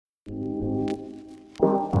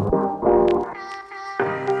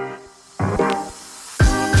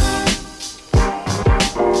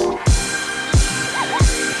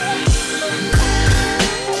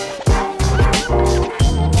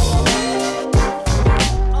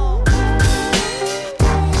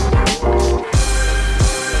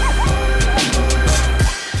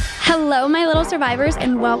Hello, my little survivors,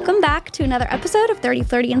 and welcome back to another episode of 30,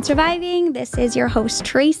 Flirty, and Surviving. This is your host,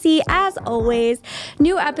 Tracy. As always,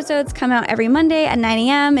 new episodes come out every Monday at 9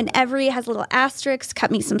 a.m., and every has a little asterisk.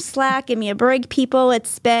 Cut me some slack. Give me a break, people.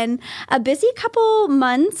 It's been a busy couple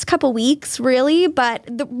months, couple weeks, really, but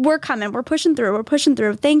we're coming. We're pushing through. We're pushing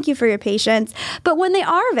through. Thank you for your patience. But when they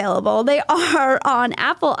are available, they are on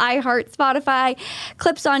Apple, iHeart, Spotify,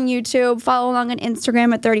 clips on YouTube. Follow along on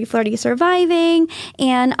Instagram at 30, Flirty, Surviving,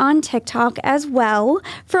 and on TikTok as well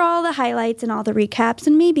for all the highlights and all the recaps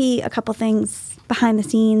and maybe a couple things behind the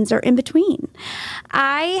scenes or in between.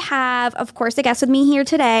 I have, of course, a guest with me here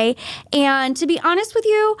today. And to be honest with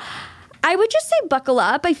you, I would just say buckle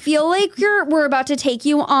up. I feel like we're about to take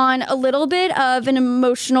you on a little bit of an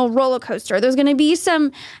emotional roller coaster. There's going to be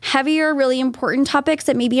some heavier, really important topics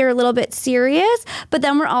that maybe are a little bit serious, but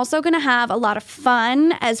then we're also going to have a lot of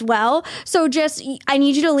fun as well. So I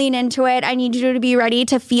need you to lean into it. I need you to be ready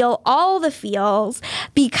to feel all the feels,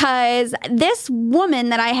 because this woman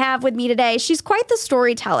that I have with me today, she's quite the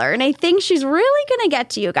storyteller, and I think she's really going to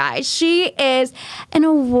get to you guys. She is an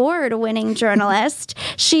award-winning journalist.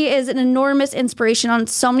 She is an enormous inspiration on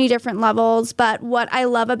so many different levels, but what I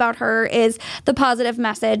love about her is the positive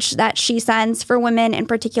message that she sends for women in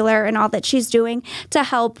particular and all that she's doing to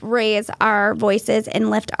help raise our voices and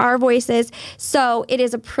lift our voices. So it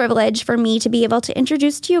is a privilege for me to be able to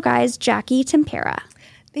introduce to you guys Jackie Tempera.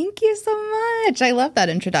 Thank you so much. I love that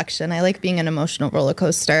introduction. I like being an emotional roller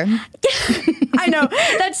coaster. I know.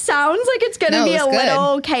 That sounds like it's going to be a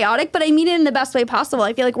little chaotic, but I mean it in the best way possible.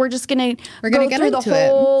 I feel like we're just going to go through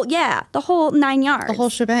the whole 9 yards. The whole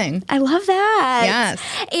shebang. I love that. Yes.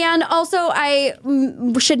 And also I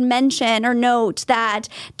should mention or note that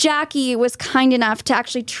Jackie was kind enough to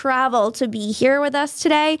actually travel to be here with us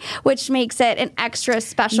today, which makes it an extra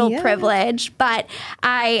special privilege. But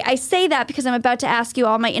I say that because I'm about to ask you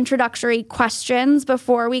all my introductory questions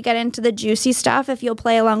before we get into the juicy stuff, if you'll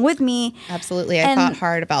play along with me. Absolutely. I thought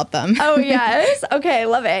hard about them. Oh, yes. Okay,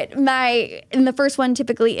 love it. And the first one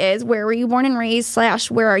typically is, where were you born and raised /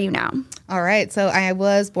 where are you now? All right. So I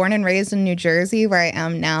was born and raised in New Jersey, where I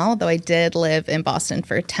am now, though I did live in Boston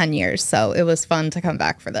for 10 years. So it was fun to come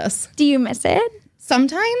back for this. Do you miss it?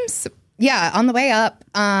 Sometimes. Yeah. On the way up,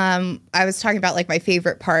 I was talking about like my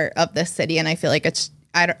favorite part of this city, and I feel like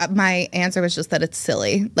my answer was just that it's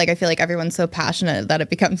silly. Like, I feel like everyone's so passionate that it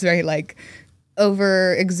becomes very like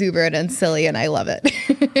over exuberant and silly, and I love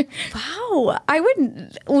it. Wow. I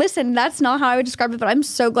wouldn't listen. That's not how I would describe it, but I'm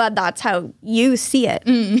so glad that's how you see it.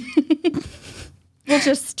 We'll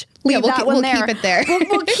just leave that one there. We'll keep it there.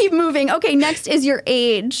 We'll keep moving. Okay, next is your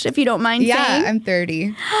age, if you don't mind saying. Yeah, I'm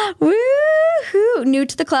 30. Woohoo. New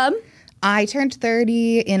to the club? I turned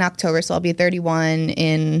 30 in October, so I'll be 31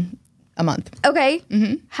 in a month. Okay.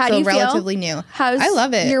 Mm-hmm. How do you feel? Relatively new. I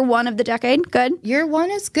love it. Year one of the decade? Good? Year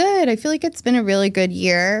one is good. I feel like it's been a really good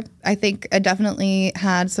year. I think I definitely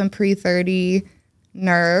had some pre-30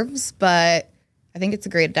 nerves, but I think it's a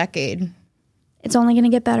great decade. It's only going to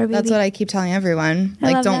get better, baby. That's what I keep telling everyone.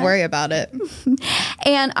 Don't worry about it.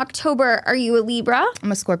 And October, are you a Libra?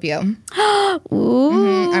 I'm a Scorpio. Ooh.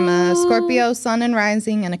 Mm-hmm. I'm a Scorpio sun and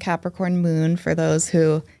rising and a Capricorn moon for those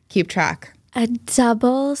who keep track. A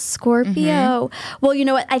double Scorpio. Mm-hmm. Well, you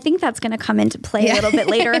know what? I think that's going to come into play a little bit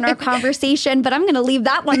later in our conversation, but I'm going to leave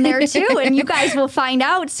that one there too, and you guys will find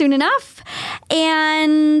out soon enough.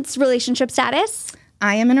 And relationship status?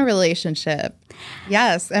 I am in a relationship.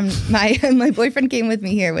 Yes, and my boyfriend came with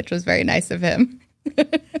me here, which was very nice of him.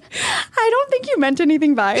 I don't think you meant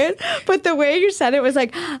anything by it, but the way you said it was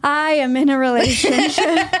like, I am in a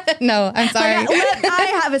relationship. No, I'm sorry.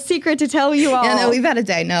 I have a secret to tell you all. Yeah, no, we've had a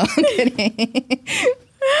day. No, I'm kidding.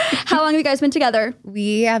 How long have you guys been together?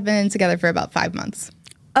 We have been together for about 5 months.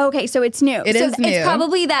 Okay, so it's new. It is new. It's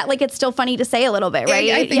probably that, like, it's still funny to say a little bit,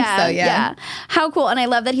 right? I think so, yeah. How cool. And I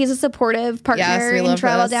love that he's a supportive partner and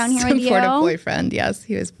travel down here with you. Supportive boyfriend, yes.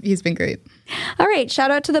 He's been great. All right,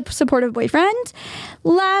 shout out to the supportive boyfriend.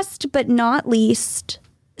 Last but not least,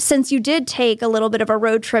 since you did take a little bit of a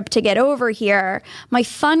road trip to get over here, my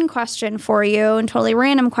fun question for you and totally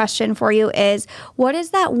random question for you is, what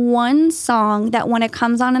is that one song that when it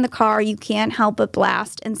comes on in the car, you can't help but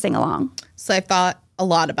blast and sing along? So I've thought a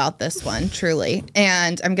lot about this one, truly.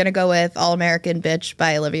 And I'm going to go with All American Bitch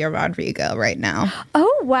by Olivia Rodrigo right now.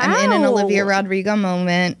 Oh, wow. I'm in an Olivia Rodrigo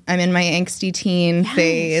moment. I'm in my angsty teen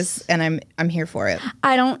phase, and I'm here for it.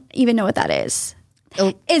 I don't even know what that is.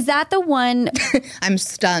 Oh. Is that the one? I'm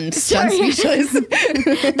stunned speechless.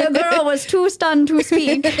 The girl was too stunned to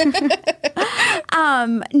speak.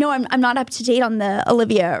 No, I'm not up to date on the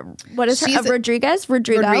Olivia. What is her?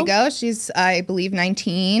 Rodrigo. She's, I believe,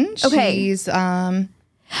 19. Okay. She's I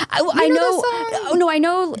know. Oh no, I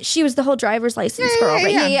know she was the whole driver's license girl.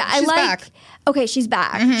 Right? Yeah. She's back. Okay, she's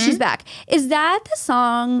back. Mm-hmm. She's back. Is that the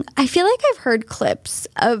song? I feel like I've heard clips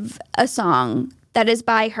of a song that is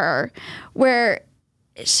by her where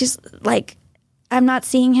she's like, I'm not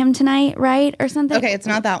seeing him tonight, right? Or something. Okay, it's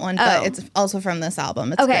not that one, but it's also from this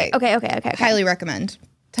album. It's great. Okay. Highly recommend.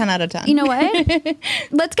 10 out of 10. You know what?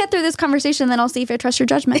 Let's get through this conversation, then I'll see if I trust your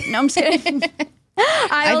judgment. No, I'm just kidding.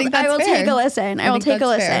 I will take a listen. I will take a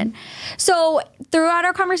listen. So throughout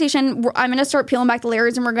our conversation, I'm going to start peeling back the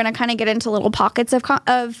layers, and we're going to kind of get into little pockets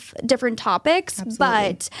of different topics. Absolutely.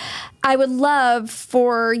 But I would love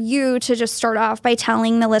for you to just start off by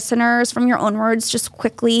telling the listeners from your own words, just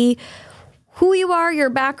quickly, who you are, your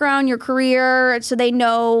background, your career, so they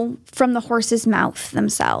know from the horse's mouth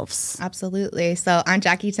themselves. Absolutely. So I'm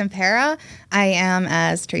Jackie Tempera. I am,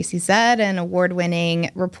 as Tracy said, an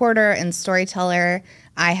award-winning reporter and storyteller.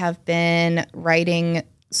 I have been writing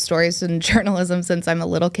stories in journalism since I'm a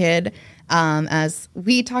little kid. As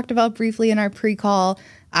we talked about briefly in our pre-call,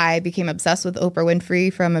 I became obsessed with Oprah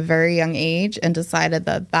Winfrey from a very young age and decided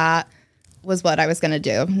that was what I was going to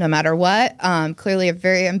do, no matter what. Clearly a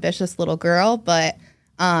very ambitious little girl, but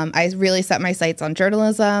I really set my sights on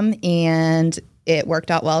journalism, and it worked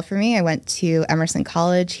out well for me. I went to Emerson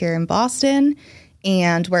College here in Boston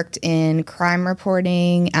and worked in crime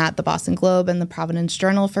reporting at the Boston Globe and the Providence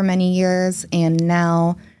Journal for many years, and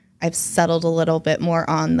now I've settled a little bit more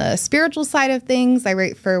on the spiritual side of things. I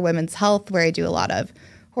write for Women's Health, where I do a lot of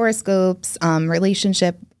horoscopes,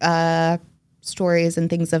 relationship stories and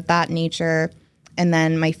things of that nature. And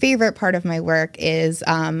then my favorite part of my work is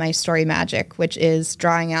my story magic, which is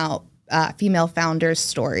drawing out female founders'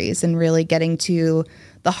 stories and really getting to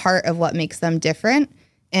the heart of what makes them different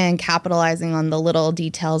and capitalizing on the little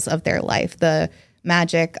details of their life, the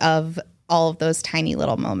magic of all of those tiny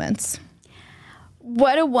little moments.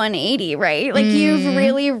 What a 180, right? Like you've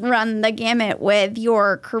really run the gamut with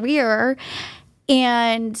your career.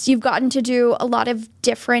 And you've gotten to do a lot of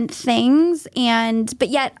different things, but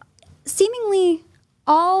yet seemingly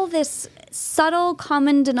all this subtle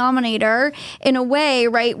common denominator in a way,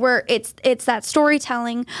 right, where it's that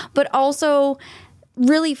storytelling, but also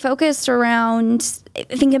really focused around, I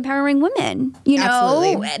think, empowering women. You know,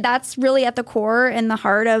 absolutely. That's really at the core and the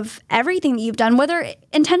heart of everything that you've done, whether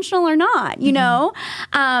intentional or not, you know.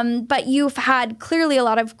 But you've had clearly a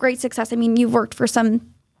lot of great success. I mean, you've worked for some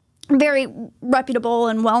very reputable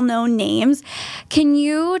and well-known names. Can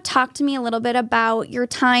you talk to me a little bit about your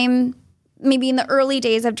time, maybe in the early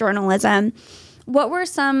days of journalism? What were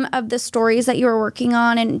some of the stories that you were working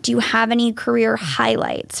on, and do you have any career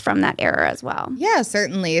highlights from that era as well? Yeah,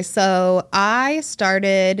 certainly. So since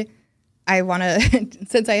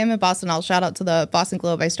I am in Boston, I'll shout out to the Boston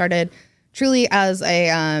Globe. I started truly as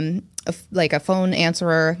a phone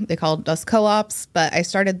answerer. They called us co-ops, but I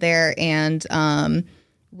started there and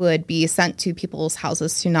would be sent to people's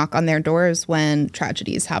houses to knock on their doors when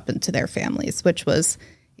tragedies happened to their families, which was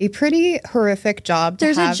a pretty horrific job to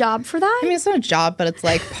have. There's a job for that? I mean, it's not a job, but it's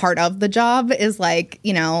like part of the job is like,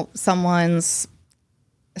 you know, someone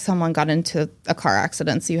got into a car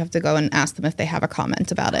accident, so you have to go and ask them if they have a comment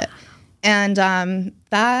about it. And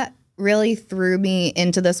that really threw me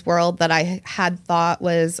into this world that I had thought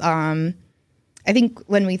was I think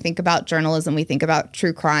when we think about journalism, we think about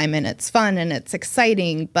true crime, and it's fun and it's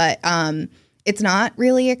exciting, but it's not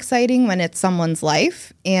really exciting when it's someone's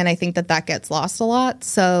life. And I think that gets lost a lot.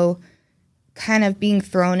 So kind of being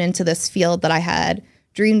thrown into this field that I had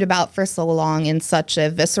dreamed about for so long in such a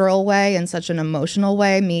visceral way, in such an emotional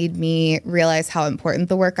way, made me realize how important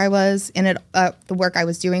the work I was the work I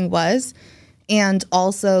was doing was, and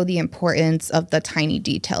also the importance of the tiny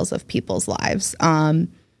details of people's lives.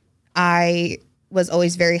 I was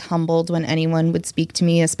always very humbled when anyone would speak to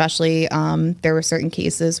me, especially there were certain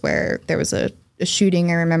cases where there was a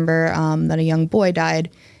shooting. I remember that a young boy died,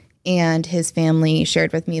 and his family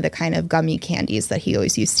shared with me the kind of gummy candies that he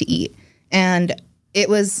always used to eat. And it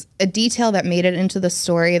was a detail that made it into the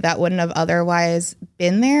story that wouldn't have otherwise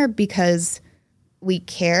been there because we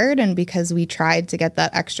cared and because we tried to get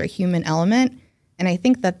that extra human element. And I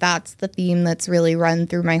think that that's the theme that's really run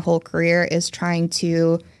through my whole career, is trying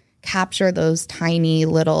to capture those tiny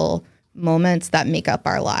little moments that make up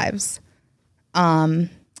our lives.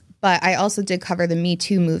 But I also did cover the Me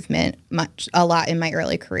Too movement a lot in my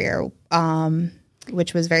early career,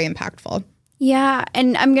 which was very impactful. Yeah,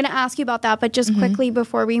 and I'm going to ask you about that, but just quickly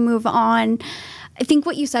before we move on, I think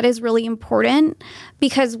what you said is really important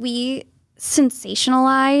because we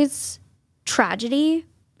sensationalize tragedy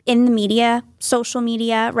in the media, social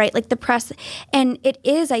media, right? Like the press. And it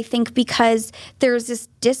is, I think, because there's this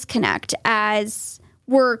disconnect as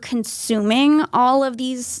we're consuming all of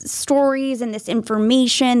these stories and this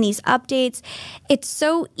information, these updates. It's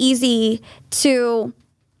so easy to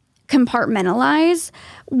compartmentalize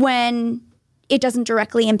when it doesn't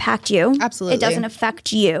directly impact you. Absolutely. It doesn't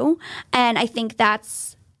affect you. And I think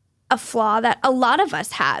that's a flaw that a lot of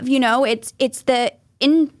us have. You know, it's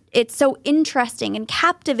so interesting and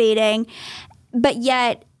captivating, but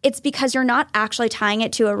yet it's because you're not actually tying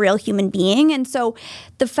it to a real human being. And so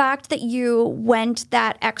the fact that you went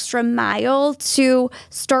that extra mile to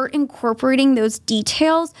start incorporating those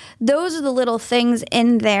details, those are the little things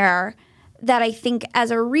in there that I think as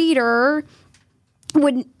a reader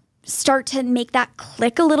would start to make that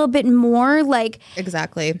click a little bit more. Like,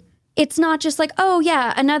 exactly. It's not just like, oh,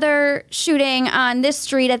 yeah, another shooting on this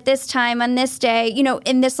street at this time on this day, you know,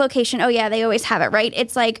 in this location. Oh, yeah, they always have it, right?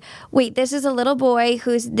 It's like, wait, this is a little boy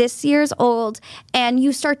who's this years old, and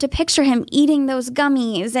you start to picture him eating those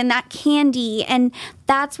gummies and that candy. And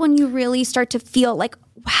that's when you really start to feel like,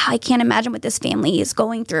 wow, I can't imagine what this family is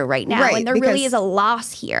going through right now. Right, and there really is a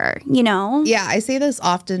loss here, you know? Yeah, I say this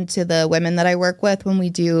often to the women that I work with when we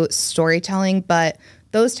do storytelling, but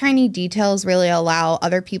those tiny details really allow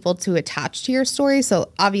other people to attach to your story.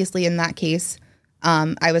 So obviously in that case,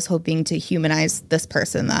 I was hoping to humanize this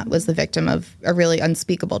person that was the victim of a really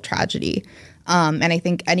unspeakable tragedy. And I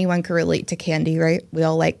think anyone can relate to candy, right? We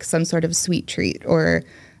all like some sort of sweet treat or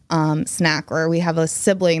snack, or we have a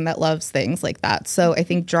sibling that loves things like that. So I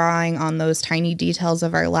think drawing on those tiny details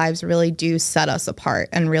of our lives really do set us apart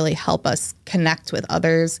and really help us connect with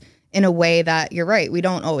others in a way that, you're right, we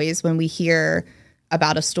don't always when we hear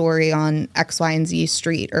about a story on X, Y, and Z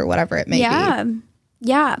street or whatever it may be.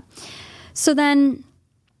 Yeah. So then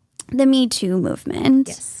the Me Too movement.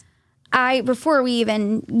 Yes. Before we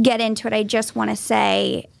even get into it, I just want to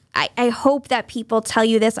say, I hope that people tell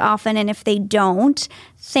you this often, and if they don't,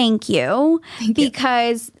 thank you.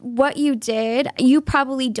 Because what you did, you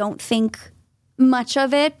probably don't think much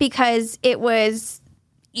of it because it wasn't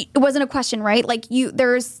a question, right? Like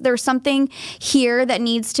there's something here that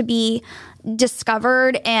needs to be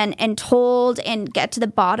discovered and told and get to the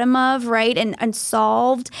bottom of, right? And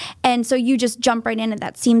solved. And so you just jump right in, and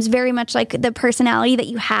that seems very much like the personality that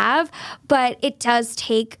you have, but it does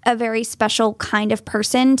take a very special kind of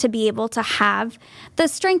person to be able to have the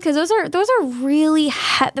strength, because those are really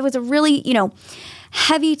there was a really,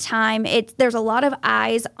 heavy time. There's a lot of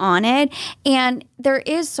eyes on it, and there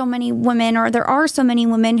are so many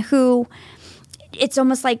women who it's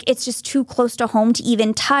almost like it's just too close to home to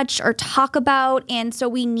even touch or talk about. And so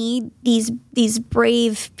we need these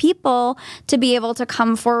brave people to be able to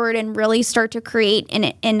come forward and really start to create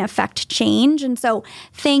and affect change. And so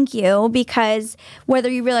thank you, because whether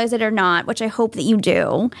you realize it or not, which I hope that you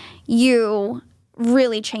do, you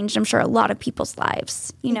really changed, I'm sure, a lot of people's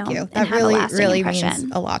lives, Thank you. That really means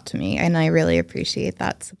a lot to me, and I really appreciate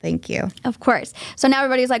that. So thank you. Of course. So now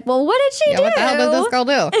everybody's like, well, what did she do? What the hell did this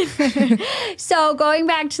girl do? So going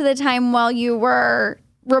back to the time while you were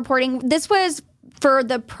reporting, this was for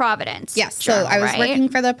the Providence Journal, so I was right? working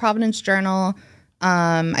for the Providence Journal.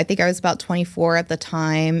 I think I was about 24 at the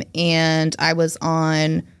time, and I was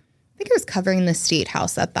covering the State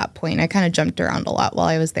House at that point. I kind of jumped around a lot while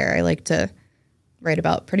I was there. I like to write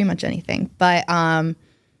about pretty much anything. But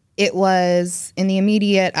it was in the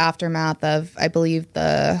immediate aftermath of, I believe,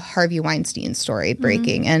 the Harvey Weinstein story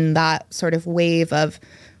breaking, and that sort of wave of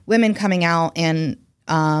women coming out, and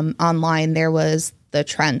online there was the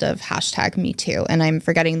trend of #MeToo. And I'm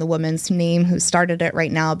forgetting the woman's name who started it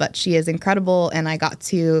right now, but she is incredible. And I got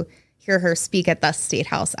to hear her speak at the State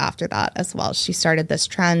House after that as well. She started this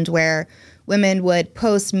trend where women would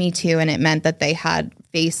post Me Too, and it meant that they had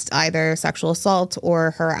faced either sexual assault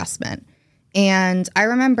or harassment. And I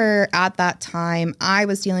remember at that time, I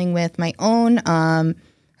was dealing with my own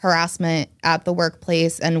harassment at the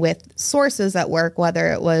workplace and with sources at work,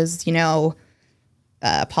 whether it was,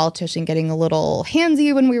 a politician getting a little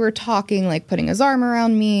handsy when we were talking, like putting his arm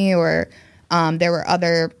around me, or there were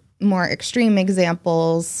other more extreme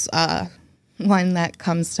examples. One that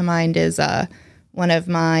comes to mind is one of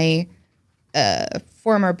my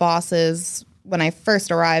former bosses. When I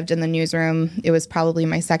first arrived in the newsroom, it was probably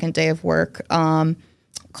my second day of work,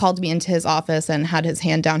 called me into his office and had his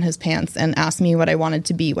hand down his pants and asked me what I wanted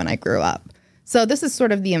to be when I grew up. So this is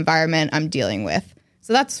sort of the environment I'm dealing with.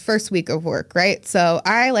 So that's first week of work, right? So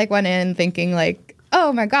I like went in thinking like,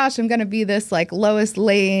 oh my gosh, I'm going to be this like Lois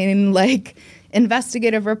Lane, like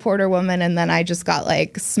investigative reporter woman. And then I just got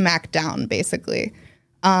like smacked down basically.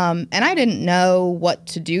 And I didn't know what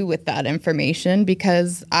to do with that information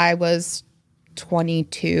because I was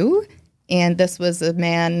 22 and this was a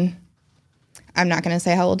man, I'm not going to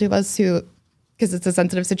say how old he was because it's a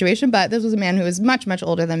sensitive situation, but this was a man who was much, much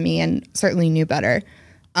older than me and certainly knew better.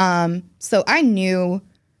 So I knew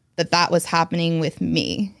that was happening with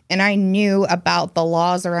me. And I knew about the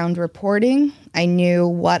laws around reporting. I knew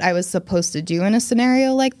what I was supposed to do in a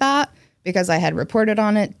scenario like that because I had reported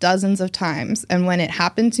on it dozens of times. And when it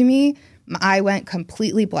happened to me, I went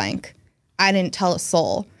completely blank. I didn't tell a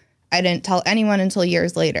soul. I didn't tell anyone until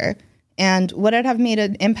years later. And would it have made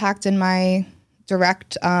an impact in my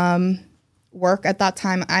direct work at that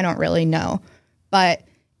time? I don't really know. But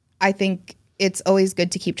I think it's always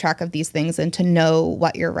good to keep track of these things and to know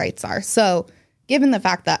what your rights are. So given the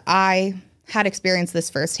fact that I had experienced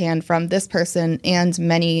this firsthand from this person and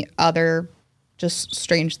many other just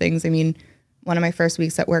strange things. I mean, one of my first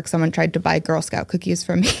weeks at work, someone tried to buy Girl Scout cookies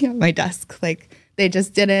from me at my desk. Like, they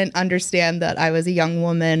just didn't understand that I was a young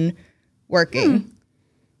woman working.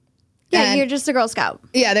 Yeah, and you're just a Girl Scout.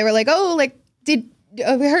 Yeah, they were like, oh, like, we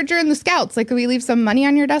heard you're in the Scouts. Like, could we leave some money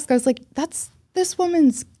on your desk? I was like, that's this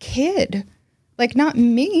woman's kid. Like, not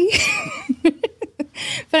me.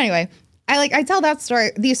 But anyway, I tell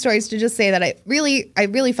these stories to just say that I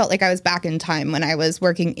really felt like I was back in time when I was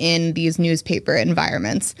working in these newspaper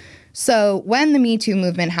environments. So when the Me Too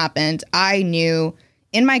movement happened, I knew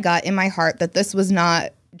in my gut, in my heart, that this was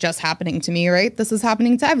not just happening to me, right? This is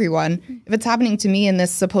happening to everyone. If it's happening to me in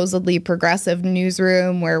this supposedly progressive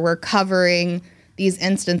newsroom where we're covering these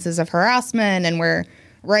instances of harassment and we're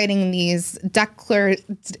writing these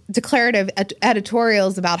declarative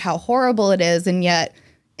editorials about how horrible it is, and yet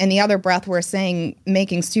in the other breath we're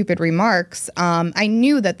making stupid remarks, I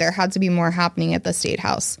knew that there had to be more happening at the State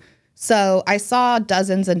House. So I saw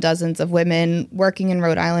dozens and dozens of women working in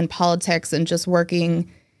Rhode Island politics and just working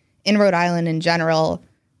in Rhode Island in general,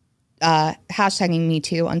 hashtagging Me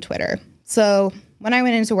Too on Twitter. So when I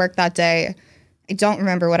went into work that day, I don't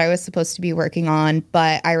remember what I was supposed to be working on,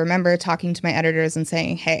 but I remember talking to my editors and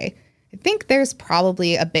saying, hey, I think there's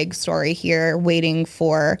probably a big story here waiting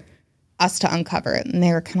for us to uncover it. And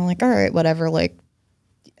they were kind of like, all right, whatever. Like,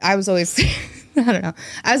 I was always, I don't know.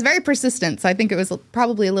 I was very persistent, so I think it was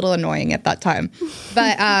probably a little annoying at that time.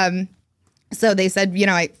 But so they said,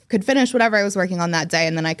 I could finish whatever I was working on that day,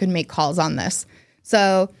 and then I could make calls on this.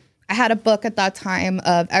 So I had a book at that time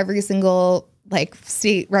of every single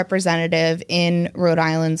state representative in Rhode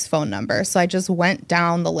Island's phone number. So I just went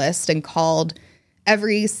down the list and called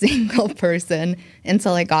every single person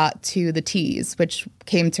until I got to the T's, which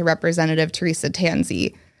came to Representative Teresa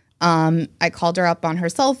Tanzi. I called her up on her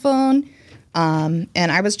cell phone, and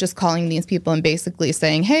I was just calling these people and basically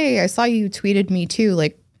saying, hey, I saw you tweeted Me Too.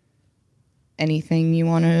 Like, anything you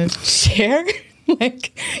want to share?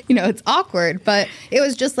 It's awkward, but it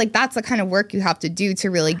was just like, that's the kind of work you have to do to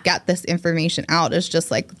really get this information out. It's just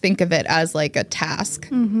think of it as a task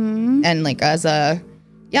and as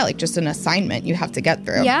just an assignment you have to get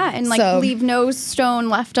through. Yeah, and leave no stone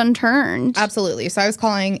left unturned. Absolutely. So I was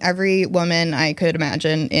calling every woman I could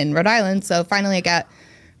imagine in Rhode Island. So finally I got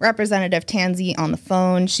Representative Tanzi on the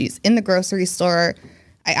phone. She's in the grocery store.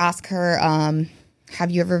 I asked her,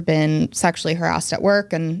 have you ever been sexually harassed at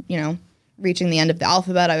work? And, reaching the end of the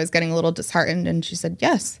alphabet, I was getting a little disheartened. And she said,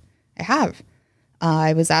 yes, I have.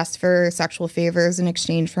 I was asked for sexual favors in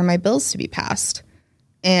exchange for my bills to be passed.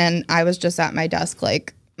 And I was just at my desk,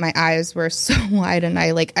 my eyes were so wide. And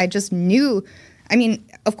I just knew,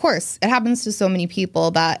 of course, it happens to so many people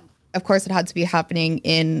that, of course, it had to be happening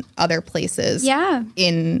in other places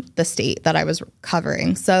in the state that I was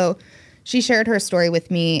covering. So she shared her story with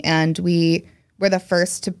me, and we were the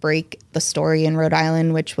first to break the story in Rhode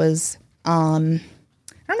Island, which was, I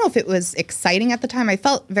don't know if it was exciting at the time. I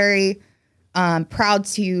felt very proud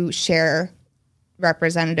to share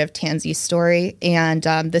Representative Tanzi's story, and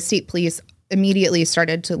the state police immediately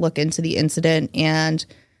started to look into the incident, and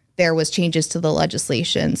there was changes to the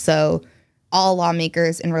legislation. So all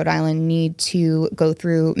lawmakers in Rhode Island need to go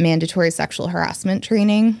through mandatory sexual harassment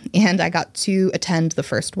training, and I got to attend the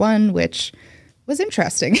first one, which was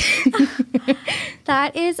interesting.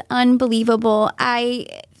 That is unbelievable. I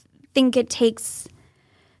think it takes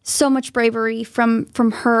so much bravery from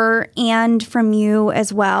her and from you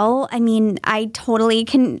as well. I mean, I totally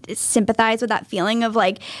can sympathize with that feeling of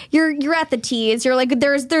like you're at the T's. You're like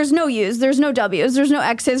there's no U's, there's no W's, there's no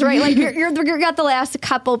X's, right? Like you're got the last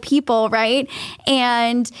couple people, right?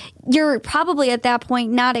 And you're probably at that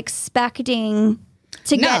point not expecting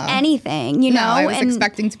to get anything, you know? I was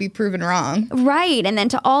expecting to be proven wrong. Right. And then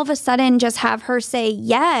to all of a sudden just have her say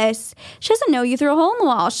yes. She doesn't know you through a hole in the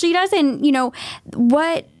wall. She doesn't, you know,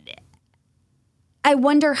 what... I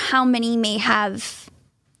wonder how many may have...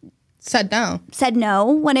 Said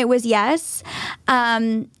no when it was yes.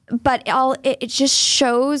 But it just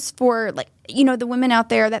shows for, like, you know, the women out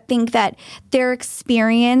there that think that their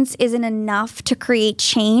experience isn't enough to create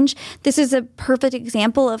change. This is a perfect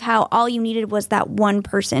example of how all you needed was that one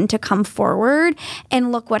person to come forward,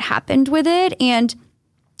 and look what happened with it. And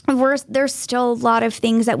there's still a lot of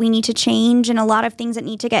things that we need to change and a lot of things that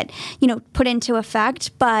need to get, you know, put into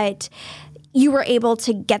effect. But you were able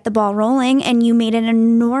to get the ball rolling, and you made an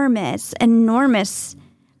enormous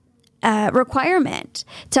requirement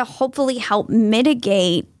to hopefully help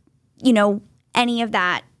mitigate, you know, any of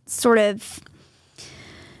that sort of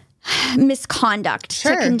misconduct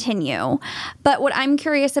to continue. But what I'm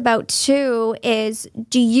curious about too is,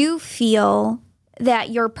 do you feel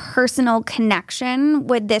that your personal connection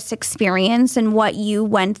with this experience and what you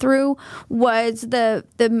went through was the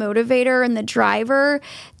motivator and the driver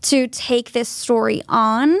to take this story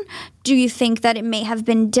on? Do you think that it may have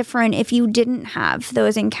been different if you didn't have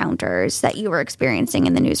those encounters that you were experiencing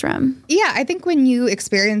in the newsroom? Yeah, I think when you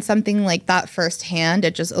experience something like that firsthand,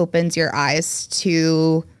 it just opens your eyes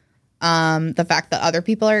to the fact that other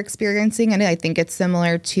people are experiencing it. I think it's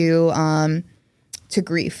similar to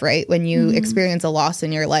grief, right? When you experience a loss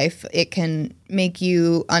in your life, it can make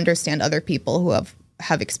you understand other people who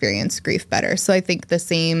have experienced grief better. So I think the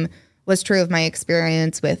same was true of my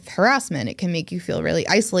experience with harassment. It can make you feel really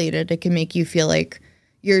isolated. It can make you feel like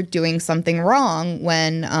you're doing something wrong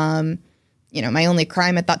when, you know, my only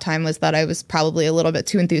crime at that time was that I was probably a little bit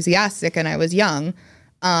too enthusiastic and I was young.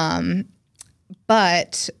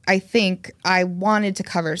 But I think I wanted to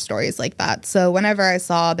cover stories like that. So whenever I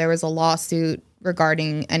saw there was a lawsuit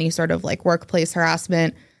regarding any sort of like workplace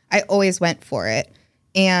harassment, I always went for it.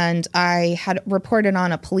 And I had reported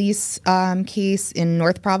on a police case in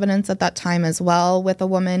North Providence at that time as well with a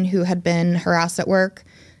woman who had been harassed at work.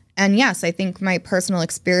 And yes, I think my personal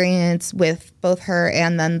experience with both her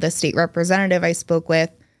and then the state representative I spoke with,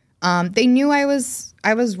 they knew I was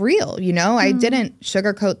real, you know? I didn't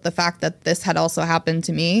sugarcoat the fact that this had also happened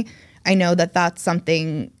to me. I know that that's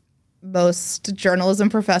something most journalism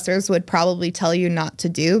professors would probably tell you not to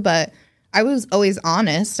do, but I was always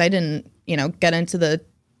honest. I didn't, you know, get into the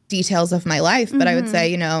details of my life, but I would say,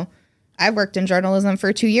 you know, I've worked in journalism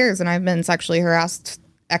for 2 years and I've been sexually harassed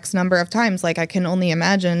X number of times. Like, I can only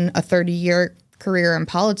imagine a 30-year career in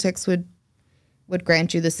politics would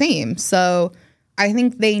grant you the same. So I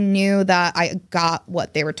think they knew that I got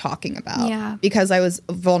what they were talking about because I was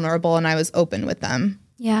vulnerable and I was open with them.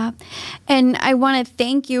 Yeah. And I want to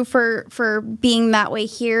thank you for being that way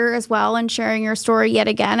here as well and sharing your story yet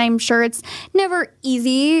again. I'm sure it's never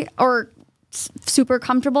easy or super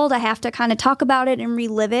comfortable to have to kind of talk about it and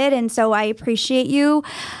relive it. And so I appreciate you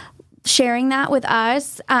sharing that with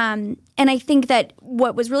us. And I think that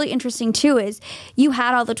what was really interesting too is you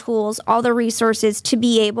had all the tools, all the resources to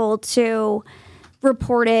be able to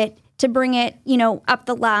report it, to bring it, you know, up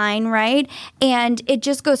the line, right? And it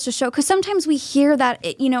just goes to show, because sometimes we hear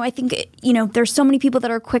that, you know, I think, you know, there's so many people that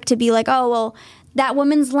are quick to be like, oh, well, that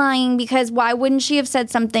woman's lying because why wouldn't she have said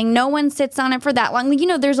something? No one sits on it for that long. You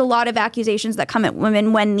know, there's a lot of accusations that come at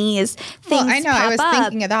women when these things I know. pop I was up.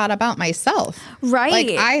 thinking of that about myself. Right.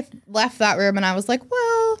 Like, I left that room and I was like,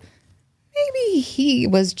 well, maybe he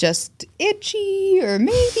was just itchy, or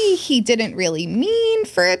maybe he didn't really mean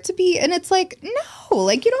for it to be. And it's like, no,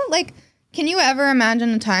 like, you don't, like, can you ever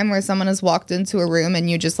imagine a time where someone has walked into a room and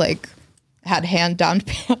you just, like, had hand down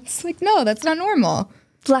pants? Like, no, that's not normal.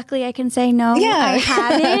 Luckily, I can say no, I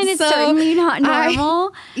haven't. It's certainly not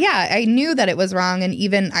normal. I knew that it was wrong. And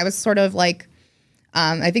even I was sort of like,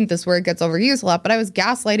 I think this word gets overused a lot, but I was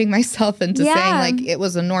gaslighting myself into saying like it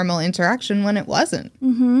was a normal interaction when it wasn't.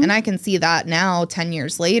 And I can see that now 10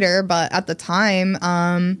 years later. But at the time,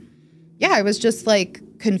 I was just like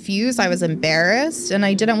confused. I was embarrassed and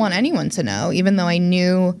I didn't want anyone to know, even though I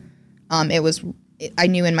knew I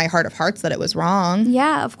knew in my heart of hearts that it was wrong.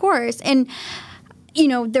 Yeah, of course. And, you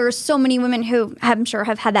know, there are so many women who I'm sure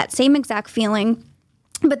have had that same exact feeling.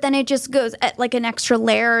 But then it just goes at like an extra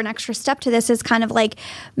layer, an extra step to this is kind of like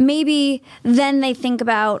maybe then they think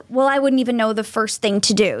about, well, I wouldn't even know the first thing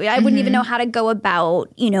to do. I wouldn't even know how to go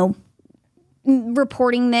about,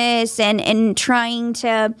 reporting this and trying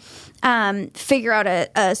to figure out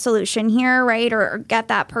a solution here, right? Or get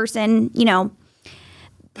that person,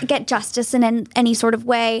 get justice in any sort of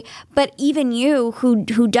way. But even you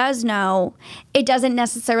who does know, it doesn't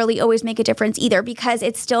necessarily always make a difference either, because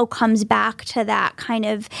it still comes back to that kind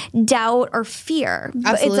of doubt or fear.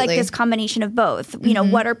 Absolutely. It's like this combination of both.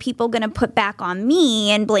 What are people going to put back on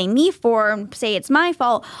me and blame me for and say it's my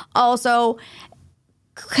fault? Also,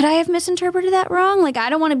 could I have misinterpreted that wrong? Like, I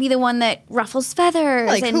don't want to be the one that ruffles feathers.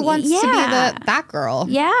 Like, who wants to be that girl?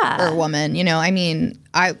 Yeah. Or woman?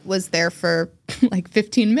 I was there for like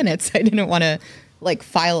 15 minutes. I didn't want to like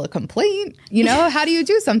file a complaint. How do you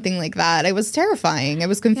do something like that? It was terrifying. It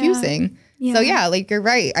was confusing. Yeah. So yeah, like you're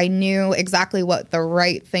right. I knew exactly what the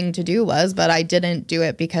right thing to do was, but I didn't do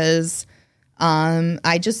it because I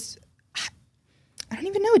don't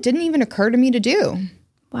even know. It didn't even occur to me to do.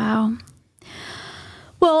 Wow.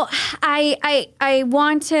 Well, I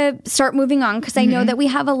want to start moving on because I know that we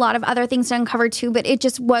have a lot of other things to uncover too, but it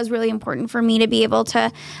just was really important for me to be able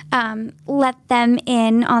to let them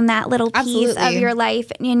in on that little piece of your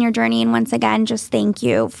life and your journey. And once again, just thank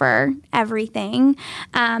you for everything.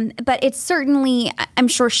 But it's certainly, I'm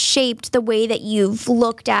sure, shaped the way that you've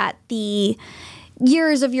looked at the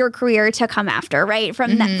years of your career to come after, right?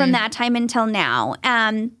 From that time until now.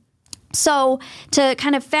 So to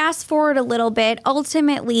kind of fast forward a little bit,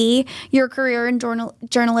 ultimately your career in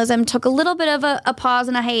journalism took a little bit of a pause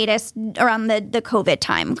and a hiatus around the COVID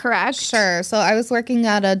time, correct? Sure. So I was working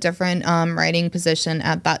at a different writing position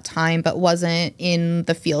at that time, but wasn't in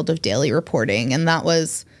the field of daily reporting. And that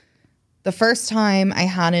was the first time I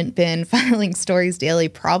hadn't been filing stories daily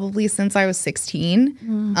probably since I was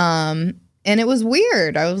 16. And it was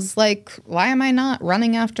weird. I was like, why am I not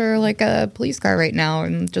running after like a police car right now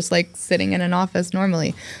and just like sitting in an office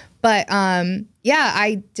normally? But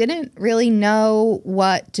I didn't really know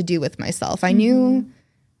what to do with myself. I knew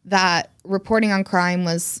that reporting on crime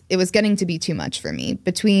was getting to be too much for me,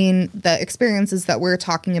 between the experiences that we're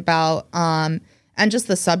talking about and just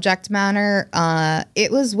the subject matter.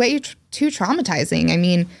 It was way too traumatizing. I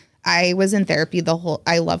mean, I was in therapy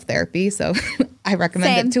I love therapy, so I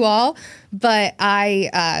recommend it to all. But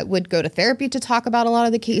I would go to therapy to talk about a lot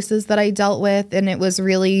of the cases that I dealt with, and it was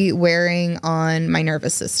really wearing on my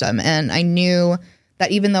nervous system. And I knew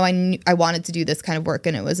that even though I wanted to do this kind of work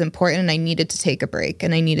and it was important, I needed to take a break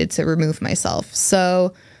and I needed to remove myself.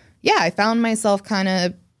 So, yeah, I found myself kind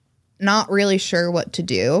of not really sure what to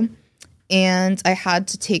do. And I had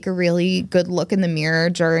to take a really good look in the mirror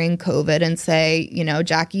during COVID and say,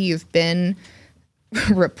 Jackie, you've been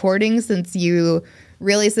reporting since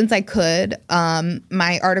I could.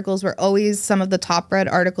 My articles were always some of the top read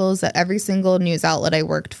articles at every single news outlet I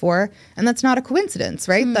worked for. And that's not a coincidence,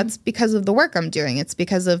 right? That's because of the work I'm doing. It's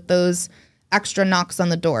because of those extra knocks on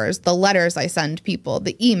the doors, the letters I send people,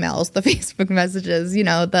 the emails, the Facebook messages,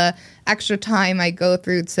 the extra time I go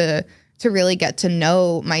through to really get to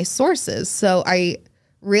know my sources. So I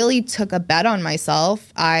really took a bet on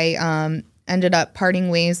myself. I ended up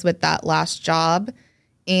parting ways with that last job,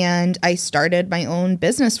 and I started my own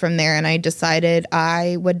business from there, and I decided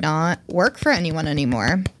I would not work for anyone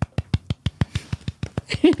anymore.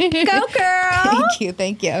 Go, girl!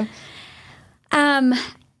 Thank you.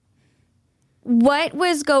 What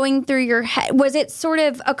was going through your head? Was it sort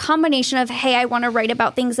of a combination of, hey, I want to write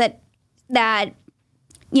about things that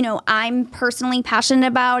I'm personally passionate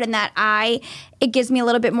about, and that it gives me a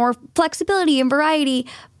little bit more flexibility and variety,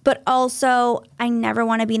 but also I never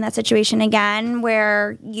want to be in that situation again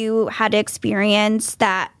where you had to experience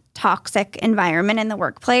that toxic environment in the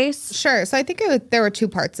workplace? Sure. So I think there were two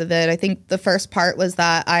parts of it. I think the first part was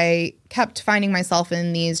that I kept finding myself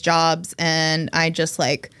in these jobs and I just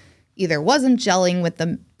like either wasn't gelling with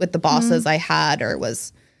the bosses I had, or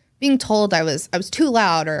was being told I was too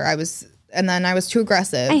loud, or and then I was too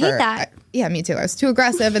aggressive. I hate that. Yeah, me too. I was too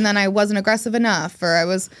aggressive, and then I wasn't aggressive enough, or I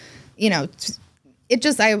was,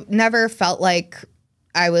 I never felt like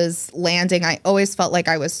I was landing. I always felt like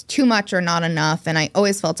I was too much or not enough, and I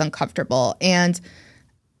always felt uncomfortable. And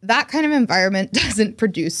that kind of environment doesn't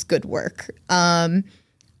produce good work.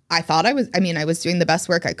 I thought I was doing the best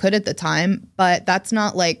work I could at the time, but that's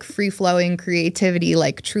not like free-flowing creativity,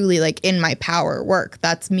 like truly like in my power work.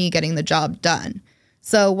 That's me getting the job done.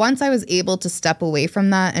 So once I was able to step away from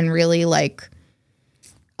that and really like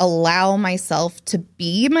allow myself to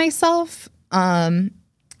be myself,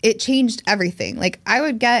 it changed everything. Like I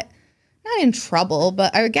would get not in trouble,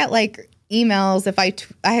 but I would get like, emails. If I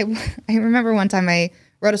remember one time I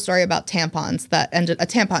wrote a story about tampons a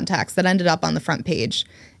tampon tax that ended up on the front page.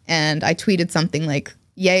 And I tweeted something like,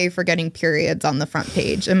 yay for getting periods on the front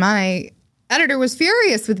page. And my editor was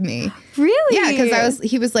furious with me. Really? Yeah, because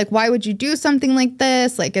he was like, why would you do something like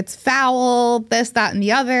this? Like, it's foul, this, that, and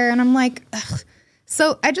the other. And I'm like, ugh.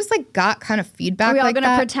 So I just like got kind of feedback. Are we all like going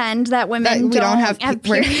to pretend that women we don't have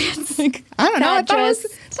periods? Like, I don't know. I thought it was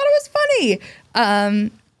funny.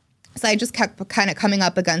 So I just kept kind of coming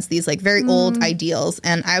up against these like very old ideals,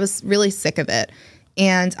 and I was really sick of it.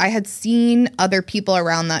 And I had seen other people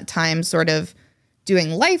around that time sort of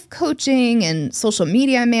doing life coaching and social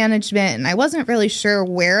media management, and I wasn't really sure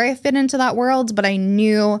where I fit into that world, but I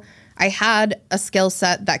knew I had a skill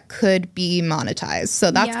set that could be monetized. So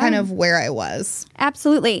that's kind of where I was.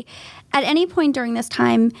 Absolutely. At any point during this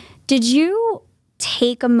time, did you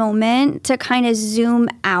take a moment to kind of zoom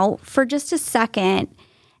out for just a second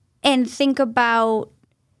and think about,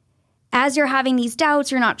 as you're having these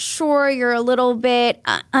doubts, you're not sure, you're a little bit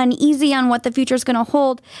uneasy on what the future is going to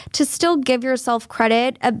hold, to still give yourself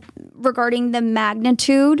credit regarding the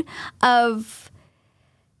magnitude of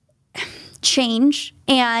change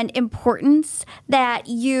and importance that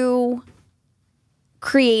you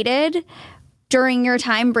created during your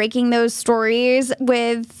time breaking those stories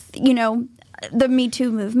with, the Me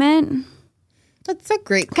Too movement? That's a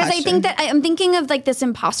great question. Because I think that I'm thinking of like this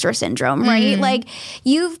imposter syndrome, right? Like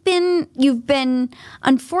you've been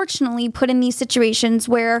unfortunately put in these situations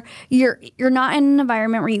where you're not in an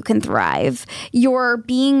environment where you can thrive. You're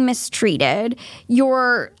being mistreated.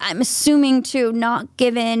 I'm assuming too, not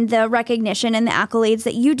given the recognition and the accolades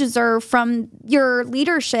that you deserve from your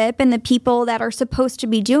leadership and the people that are supposed to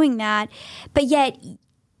be doing that. But yet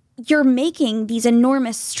you're making these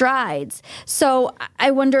enormous strides. So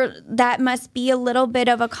I wonder, that must be a little bit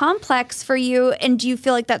of a complex for you. And do you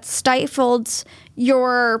feel like that stifled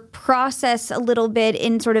your process a little bit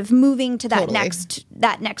in sort of moving to that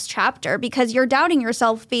next chapter, because you're doubting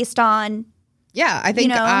yourself based on? Yeah, I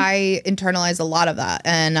think I internalize a lot of that.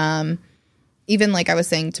 And even like I was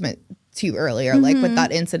saying to you earlier, like with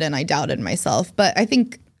that incident, I doubted myself. But I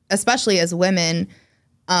think especially as women,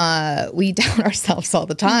 we doubt ourselves all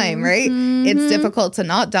the time, right? It's difficult to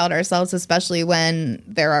not doubt ourselves, especially when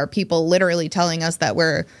there are people literally telling us that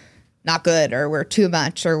we're not good, or we're too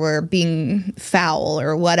much, or we're being foul,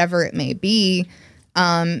 or whatever it may be.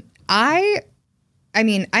 I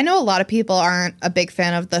mean, I know a lot of people aren't a big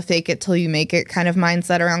fan of the fake it till you make it kind of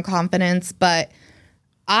mindset around confidence, but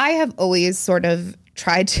I have always sort of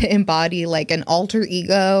tried to embody like an alter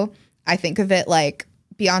ego. I think of it like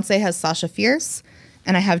Beyonce has Sasha Fierce,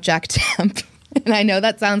 and I have Jack Temp. And I know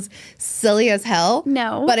that sounds silly as hell.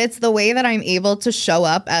 No. But it's the way that I'm able to show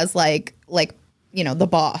up as like the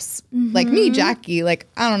boss. Like me, Jackie, like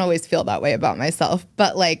I don't always feel that way about myself.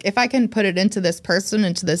 But like if I can put it into this person,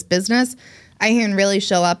 into this business, I can really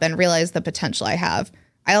show up and realize the potential I have.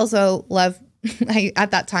 I also love, I at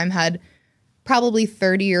that time had probably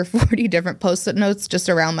 30 or 40 different Post-it notes just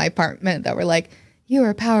around my apartment that were like, you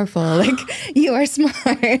are powerful, like you are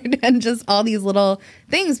smart, and just all these little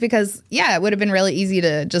things, because it would have been really easy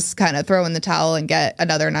to just kind of throw in the towel and get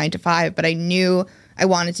another 9 to 5, but I knew I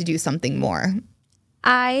wanted to do something more.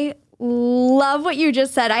 I love what you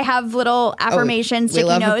just said. I have little affirmation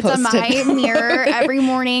sticky notes on my mirror every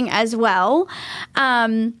morning as well.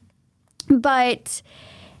 But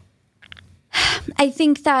I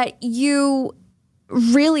think that you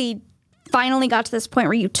really finally got to this point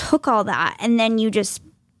where you took all that and then you just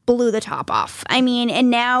blew the top off. I mean, and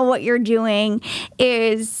now what you're doing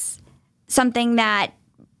is something that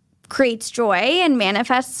creates joy and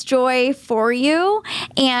manifests joy for you.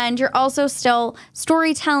 And you're also still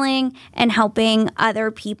storytelling and helping other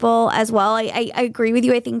people as well. I agree with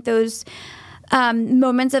you. I think those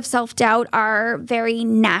moments of self-doubt are very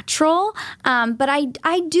natural. But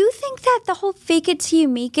I do think that the whole fake it till you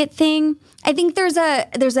make it thing, I think there's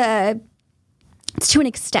a it's to an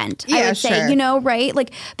extent, I would say, right?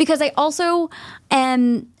 Like, because I also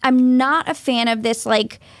I'm not a fan of this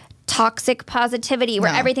like toxic positivity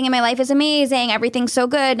where everything in my life is amazing, everything's so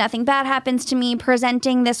good, nothing bad happens to me,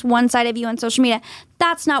 presenting this one side of you on social media.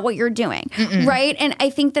 That's not what you're doing, right? And I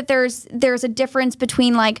think that there's a difference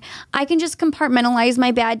between like, I can just compartmentalize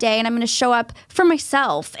my bad day and I'm going to show up for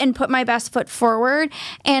myself and put my best foot forward.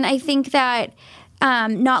 And I think that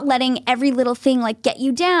not letting every little thing like get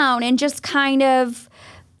you down and just kind of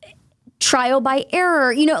trial by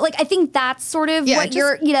error, like I think that's sort of what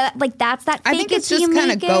you're, like that's that fake I think it's just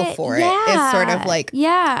kind of go for it. It's sort of like,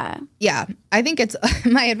 I think it's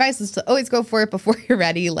my advice is to always go for it before you're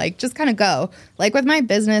ready. Like, just kind of go. Like with my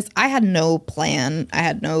business, I had no plan. I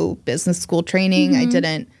had no business school training. I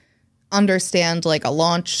didn't understand like a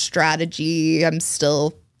launch strategy. I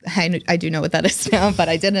do know what that is now, but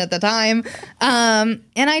I didn't at the time. And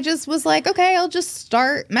I just was like, okay, I'll just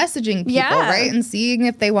start messaging people, right? And seeing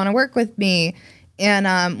if they want to work with me.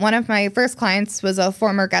 And one of my first clients was a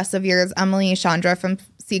former guest of yours, Emily Chandra from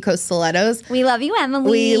Seacoast Stilettos. We love you, Emily.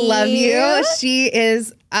 We love you. She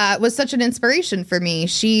was such an inspiration for me.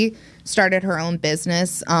 She started her own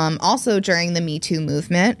business also during the Me Too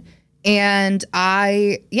movement. And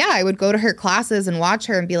I would go to her classes and watch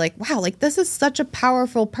her and be like, wow, like this is such a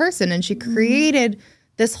powerful person. And she created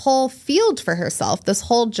this whole field for herself, this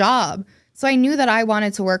whole job. So I knew that I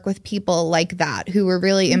wanted to work with people like that, who were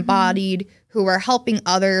really embodied, who were helping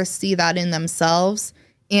others see that in themselves.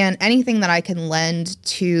 And anything that I can lend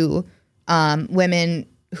to women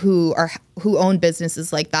who own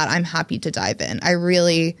businesses like that, I'm happy to dive in.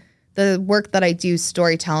 The work that I do,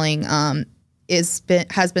 storytelling, has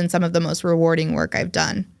been some of the most rewarding work I've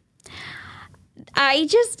done. I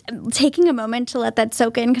just taking a moment to let that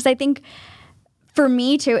soak in, because I think for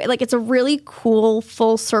me too, like it's a really cool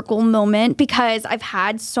full circle moment, because I've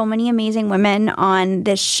had so many amazing women on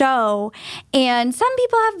this show, and some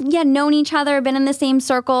people have known each other, been in the same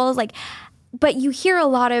circles, but you hear a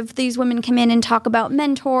lot of these women come in and talk about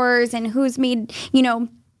mentors and who's made,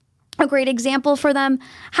 a great example for them.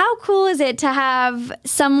 How cool is it to have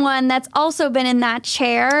someone that's also been in that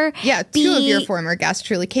chair? Yeah, two of your former guests,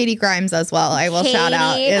 truly. Katie Grimes as well, I will shout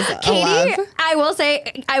out, is Katie, a love. I will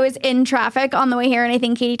say, I was in traffic on the way here, and I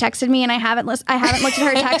think Katie texted me, and I haven't looked at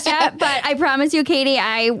her text yet, but I promise you, Katie,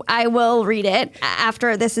 I will read it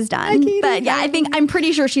after this is done. Hi, Katie. But yeah, I'm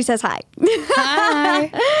pretty sure she says hi.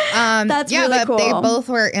 Hi. That's really cool. They both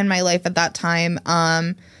were in my life at that time.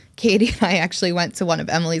 Katie and I actually went to one of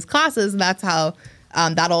Emily's classes, and that's how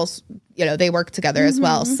they work together as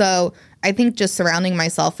well. So I think just surrounding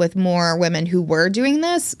myself with more women who were doing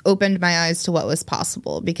this opened my eyes to what was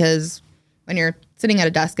possible, because when you're sitting at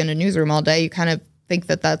a desk in a newsroom all day, you kind of think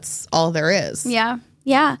that that's all there is. Yeah.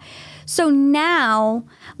 Yeah. So now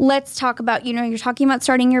let's talk about, you're talking about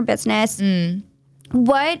starting your business.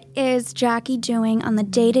 What is Jackie doing on the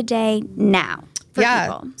day-to-day now?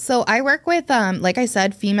 People. So I work with, like I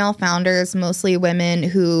said, female founders, mostly women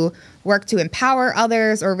who work to empower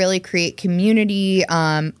others or really create community,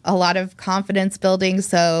 a lot of confidence building.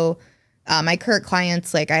 So my current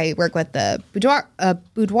clients, like I work with a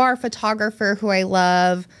boudoir photographer who I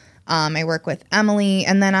love. I work with Emily,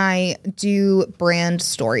 and then I do brand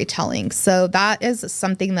storytelling. So that is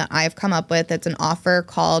something that I've come up with. It's an offer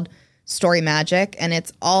called Story Magic, and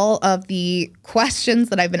it's all of the questions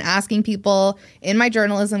that I've been asking people in my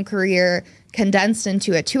journalism career condensed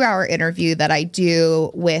into a 2-hour interview that I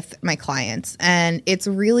do with my clients. And it's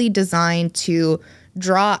really designed to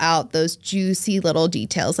draw out those juicy little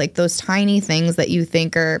details, like those tiny things that you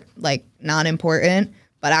think are like not important,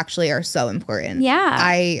 but actually are so important. Yeah.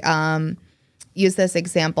 I use this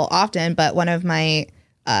example often, but one of my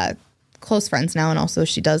close friends now, and also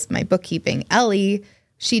she does my bookkeeping, Ellie,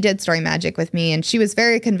 she did Story Magic with me, and she was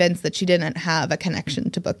very convinced that she didn't have a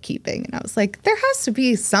connection to bookkeeping. And I was like, there has to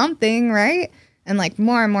be something, right? And like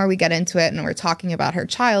more and more we get into it, and we're talking about her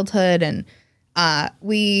childhood, and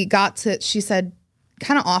she said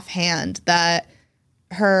kind of offhand that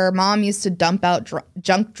her mom used to dump out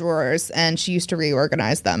junk drawers, and she used to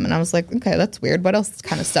reorganize them. And I was like, okay, that's weird. What else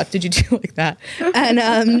kind of stuff did you do like that?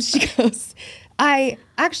 And she goes, I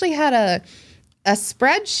actually had a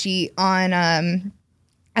spreadsheet on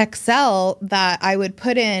Excel that I would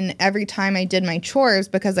put in every time I did my chores,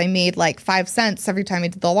 because I made like 5 cents every time I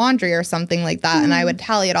did the laundry or something like that. And I would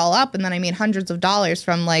tally it all up, and then I made hundreds of dollars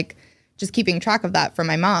from like just keeping track of that from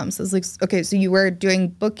my mom. So I was like, okay, so you were doing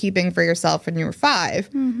bookkeeping for yourself when you were 5.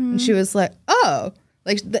 And she was like, oh,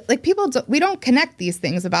 like people we don't connect these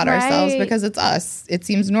things about ourselves because it's us. It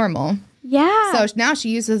seems normal. Yeah. So now she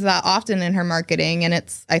uses that often in her marketing, and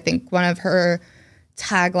it's, I think, one of her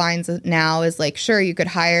taglines now is like, sure, you could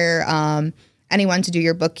hire anyone to do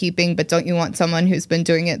your bookkeeping, but don't you want someone who's been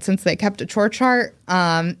doing it since they kept a chore chart?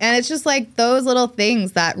 And it's just like those little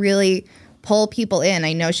things that really pull people in.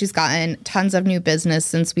 I know she's gotten tons of new business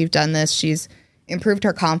since we've done this. She's improved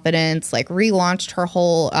her confidence, like relaunched her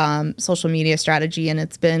whole social media strategy, and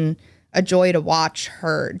it's been a joy to watch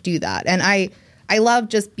her do that. And I love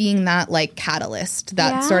just being that like catalyst,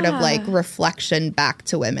 that sort of like reflection back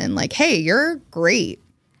to women. Like, hey, you're great.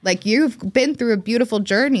 Like, you've been through a beautiful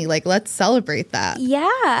journey. Like, let's celebrate that.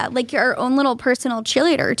 Yeah. Like your own little personal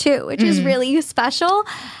cheerleader too, which is really special.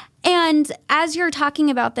 And as you're talking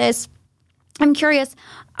about this, I'm curious,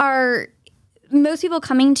 are most people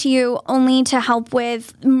coming to you only to help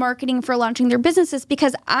with marketing for launching their businesses?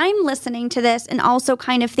 Because I'm listening to this and also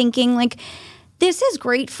kind of thinking like, this is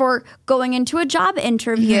great for going into a job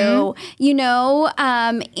interview, you know,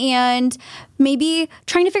 and maybe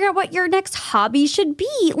trying to figure out what your next hobby should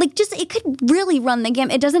be. Like, just, it could really run the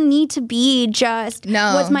gamut. It doesn't need to be just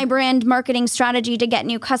what's my brand marketing strategy to get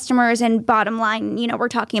new customers, and bottom line, you know, we're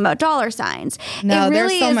talking about dollar signs. No, it really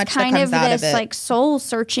there's so is much kind that of comes out this of it. like soul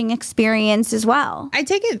searching experience as well. I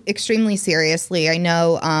take it extremely seriously. I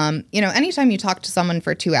know, you know, anytime you talk to someone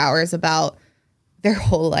for 2 hours about their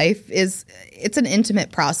whole life, it's an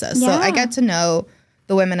intimate process. Yeah. So I get to know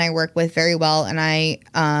the women I work with very well. And I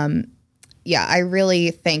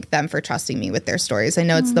really thank them for trusting me with their stories. I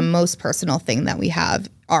know it's the most personal thing that we have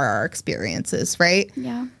are our experiences, right?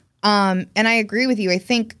 Yeah. And I agree with you. I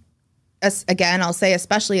think, again, I'll say,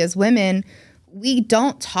 especially as women, we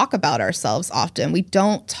don't talk about ourselves often. We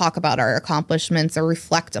don't talk about our accomplishments or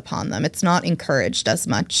reflect upon them. It's not encouraged as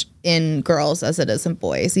much in girls as it is in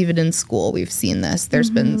boys. Even in school, we've seen this. There's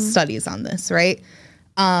been studies on this, right?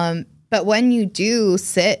 But when you do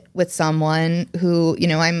sit with someone who, you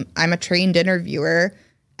know, I'm a trained interviewer,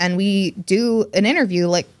 and we do an interview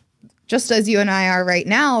like just as you and I are right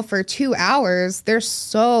now for 2 hours, there's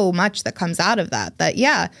so much that comes out of that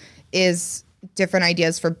is different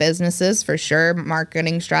ideas for businesses, for sure,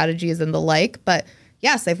 marketing strategies and the like. But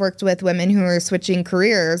yes, I've worked with women who are switching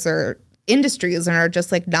careers or industries and are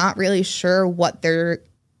just like not really sure what they're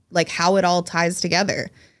like, how it all ties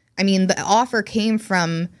together. I mean, the offer came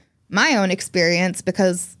from my own experience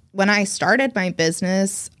because when I started my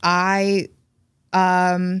business, I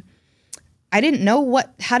didn't know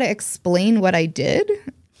how to explain what I did,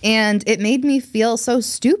 and it made me feel so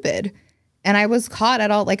stupid. And I was caught at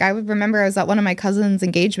all, like, I would remember I was at one of my cousin's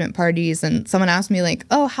engagement parties and someone asked me like,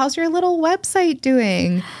 oh, how's your little website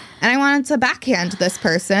doing? And I wanted to backhand this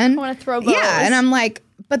person. I want to throw bows. Yeah. And I'm like,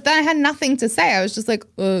 but then I had nothing to say. I was just like,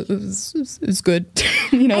 it's good.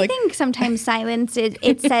 You know, I think sometimes silence,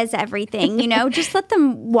 it says everything, you know, just let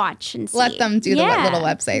them watch and see. Let them do the little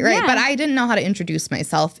website, right? Yeah. But I didn't know how to introduce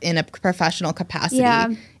myself in a professional capacity. Yeah.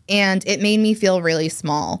 And it made me feel really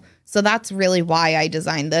small. So that's really why I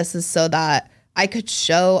designed this, is so that I could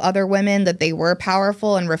show other women that they were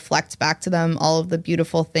powerful and reflect back to them all of the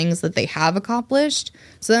beautiful things that they have accomplished.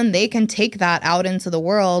 So then they can take that out into the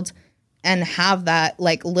world and have that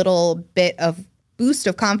like little bit of boost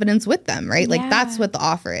of confidence with them, right? Like that's what the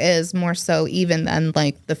offer is, more so even than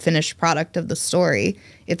like the finished product of the story.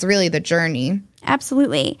 It's really the journey.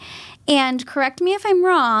 Absolutely. And correct me if I'm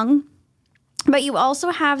wrong, but you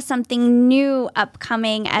also have something new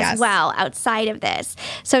upcoming as well outside of this.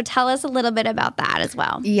 So tell us a little bit about that as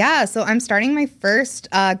well. Yeah. So I'm starting my first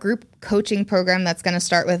group coaching program that's going to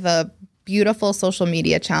start with a beautiful social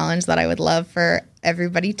media challenge that I would love for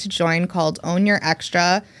everybody to join, called Own Your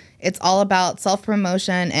Extra. It's all about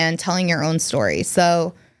self-promotion and telling your own story.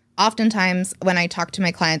 So oftentimes when I talk to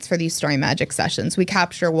my clients for these story magic sessions, we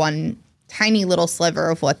capture one tiny little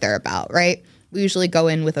sliver of what they're about, right? We usually go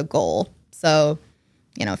in with a goal. So,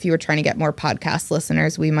 you know, if you were trying to get more podcast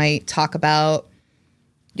listeners, we might talk about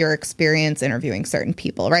your experience interviewing certain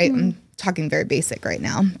people, right? I'm talking very basic right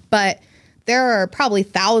now. But there are probably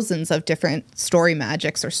thousands of different story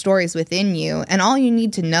magics or stories within you. And all you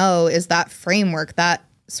need to know is that framework, that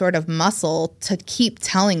sort of muscle to keep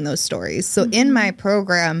telling those stories. So in my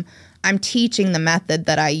program, I'm teaching the method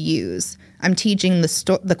that I use. I'm teaching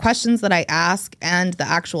the questions that I ask and the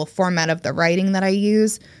actual format of the writing that I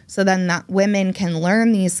use, so then that women can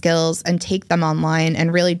learn these skills and take them online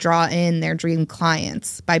and really draw in their dream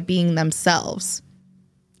clients by being themselves.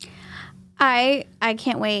 I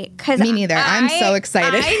can't wait. Me neither. I'm so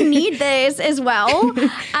excited. I need this as well.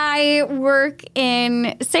 I work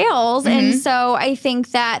in sales, and so I think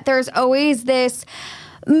that there's always this.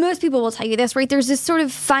 Most people will tell you this, right? There's this sort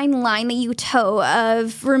of fine line that you toe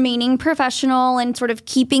of remaining professional and sort of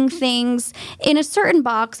keeping things in a certain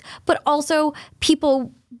box, but also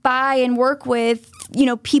people buy and work with, you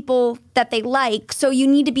know, people that they like. So you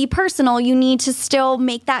need to be personal. You need to still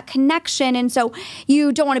make that connection. And so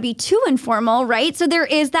you don't want to be too informal, right? So there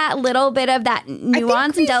is that little bit of that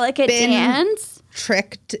nuance and delicate dance.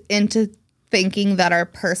 Tricked into thinking that our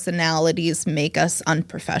personalities make us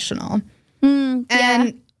unprofessional.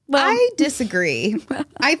 And I disagree.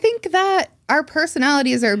 I think that our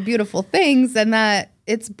personalities are beautiful things and that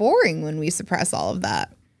it's boring when we suppress all of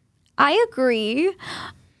that. I agree.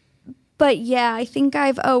 But yeah, I think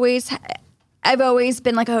I've always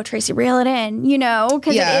been like, oh, Tracy, reel it in, you know,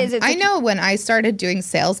 because it is. I know when I started doing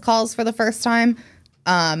sales calls for the first time,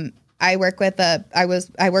 I work with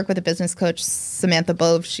a business coach, Samantha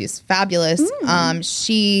Bove. She's fabulous.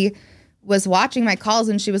 She was watching my calls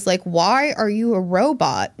and she was like, why are you a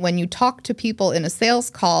robot when you talk to people in a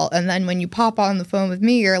sales call? And then when you pop on the phone with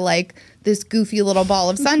me, you're like this goofy little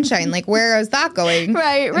ball of sunshine. Like, where is that going?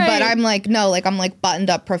 Right. But I'm like, no, like I'm like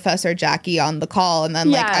buttoned up Professor Jackie on the call. And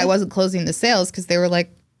then like I wasn't closing the sales because they were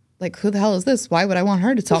like, who the hell is this? Why would I want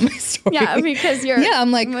her to tell my story? Yeah, because you're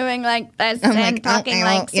I'm like, moving like this and like, talking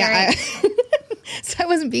like Siri. So I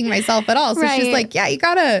wasn't being myself at all. So she's like, yeah, you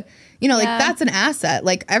gotta... like that's an asset.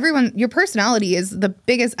 Like your personality is the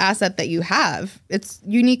biggest asset that you have. It's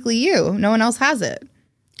uniquely you. No one else has it.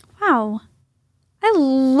 Wow. I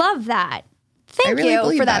love that. Thank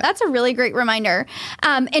you for that. That's a really great reminder.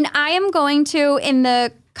 And I am going to, in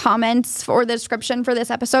the comments or the description for this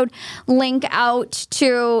episode, link out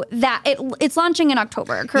to that. It's launching in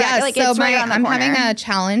October, correct? Yeah, like so it's right around the corner. I'm having a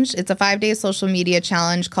challenge. It's a 5-day social media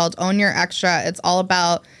challenge called Own Your Extra. It's all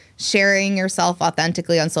about sharing yourself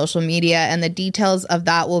authentically on social media, and the details of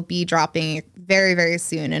that will be dropping very, very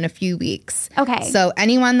soon in a few weeks. Okay. So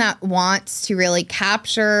anyone that wants to really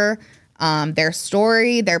capture their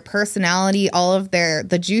story, their personality, all of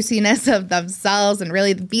the juiciness of themselves and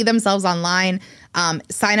really be themselves online,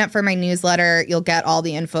 sign up for my newsletter. You'll get all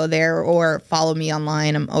the info there, or follow me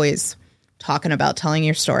online. I'm always talking about telling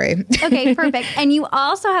your story. Okay, perfect. And you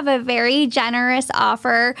also have a very generous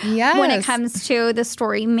offer when it comes to the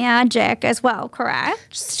Story Magic as well,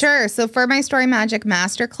 correct? Sure. So for my Story Magic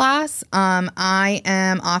Masterclass, I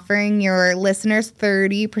am offering your listeners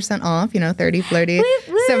 30% off, 30 flirty,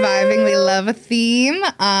 surviving. We love a theme.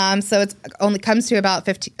 So it's only comes to about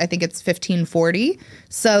 15, I think it's $15.40.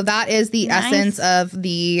 So that is the essence of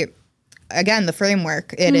the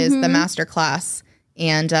framework. It is the masterclass.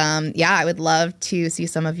 And I would love to see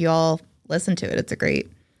some of you all listen to it. It's a great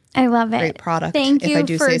product. Thank you. If I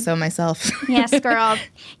do say so myself. Yes, girl.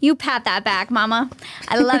 You pat that back, mama.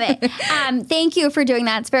 I love it. Thank you for doing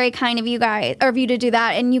that. It's very kind of you guys, or of you to do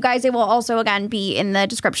that. And you guys, it will also, again, be in the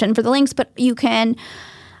description for the links, but you can,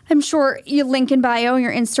 I'm sure you link in bio,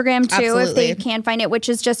 your Instagram too, Absolutely. if they can find it, which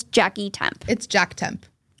is just Jackie Temp. It's Jack Temp.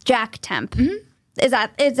 Jack Temp. Mm-hmm. Is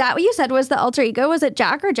that what you said was the alter ego? Was it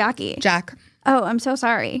Jack or Jackie? Jack. Oh, I'm so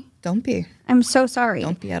sorry. Don't be. I'm so sorry.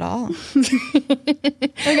 Don't be at all.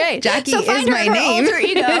 Okay. Jackie is my name. Alter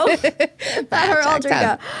ego. Her alter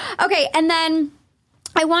ego. Okay, and then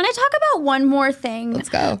I want to talk about one more thing. Let's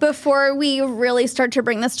go. Before we really start to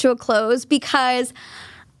bring this to a close, because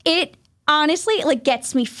it honestly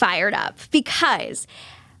gets me fired up. Because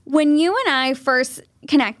when you and I first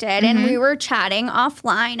connected and we were chatting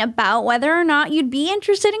offline about whether or not you'd be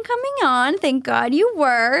interested in coming on, thank God you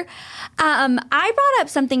were, I brought up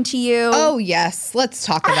something to you. Oh, yes. Let's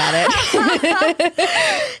talk about it.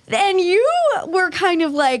 And you were kind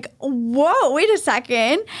of like, whoa, wait a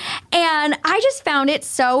second. And I just found it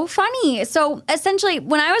so funny. So essentially,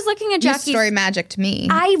 when I was looking at Jackie's Story Magic to me.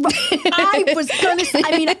 I was going to say,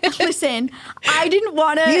 listen, I didn't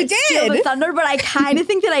want to steal the thunder, but I kind of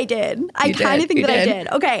think that I did. I kind of think that I did.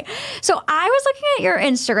 Okay. So I was looking at your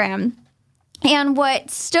Instagram, and what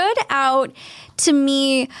stood out to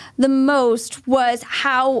me the most was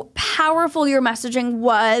how powerful your messaging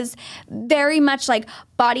was. Very much like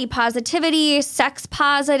body positivity, sex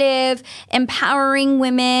positive, empowering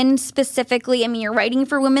women specifically. I mean, you're writing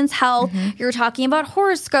for women's health. You're talking about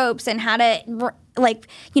horoscopes and how to,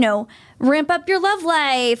 ramp up your love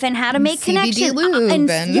life and how to make connections.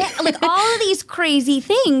 And all of these crazy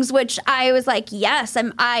things, which I was like, yes,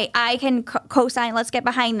 I can co-sign. Let's get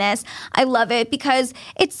behind this. I love it because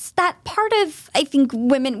it's that part of, I think,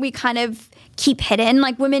 women we kind of keep hidden.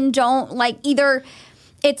 Like, women don't either.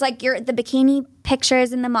 It's like the bikini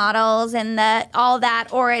pictures and the models and all that,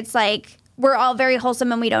 or it's like we're all very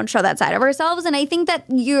wholesome and we don't show that side of ourselves. And I think that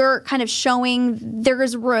you're kind of showing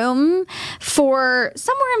there's room for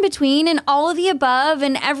somewhere in between and all of the above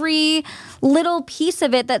and every little piece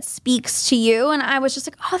of it that speaks to you. And I was just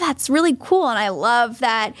like, oh, that's really cool. And I love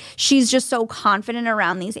that she's just so confident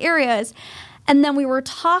around these areas. And then we were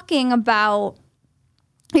talking about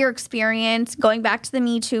your experience going back to the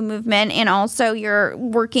Me Too movement, and also you're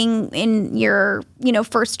working in your,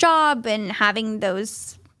 first job and having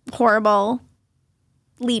those horrible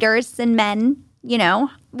leaders and men,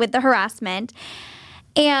 with the harassment.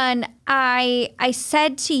 And I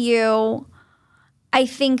said to you, I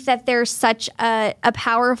think that there's such a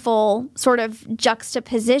powerful sort of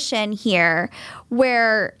juxtaposition here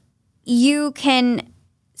where you can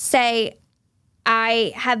say,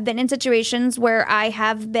 I have been in situations where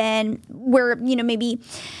maybe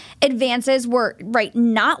advances were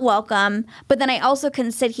not welcome, but then I also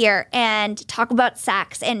can sit here and talk about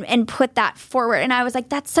sex and put that forward. And I was like,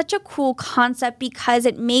 that's such a cool concept because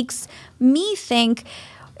it makes me think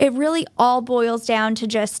it really all boils down to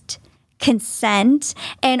just consent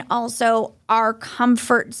and also our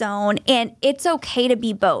comfort zone. And it's okay to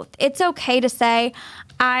be both. It's okay to say,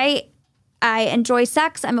 I enjoy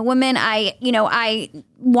sex. I'm a woman. I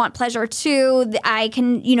want pleasure too. I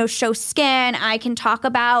can, show skin. I can talk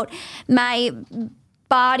about my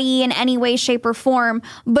body in any way, shape, or form.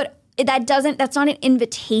 But that's not an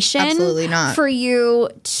invitation. Absolutely not. For you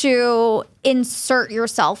to insert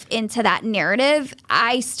yourself into that narrative.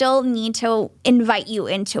 I still need to invite you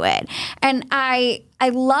into it. And I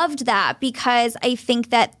loved that because I think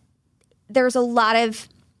that there's a lot of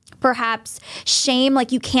perhaps shame,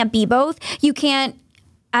 like you can't be both. You can't,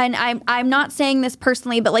 and I'm not saying this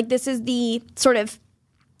personally, but like this is the sort of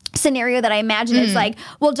scenario that I imagine is like,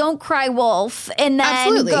 well, don't cry wolf and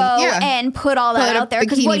then and put all that out there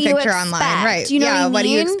because what do you expect? Online, right? Do you know what I mean? What do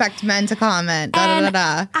you expect men to comment?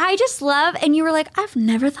 I just love, and you were like, I've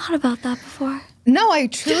never thought about that before. No, I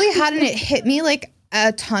truly hadn't. It hit me like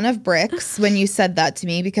a ton of bricks when you said that to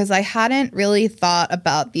me because I hadn't really thought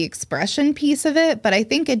about the expression piece of it. But I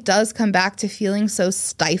think it does come back to feeling so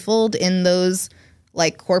stifled in those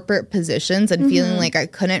like corporate positions and feeling like I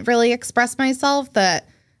couldn't really express myself. That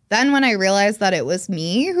then when I realized that it was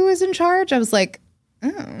me who was in charge, I was like,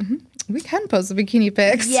 oh, we can post the bikini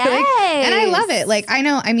pics. Yes. And I love it. Like,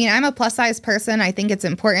 I'm a plus size person. I think it's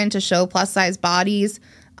important to show plus size bodies.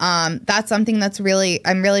 That's something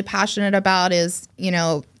I'm really passionate about is,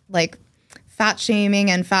 like fat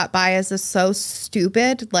shaming and fat bias is so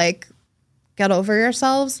stupid. Like, get over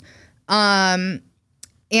yourselves. And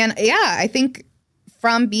yeah, I think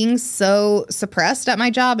from being so suppressed at my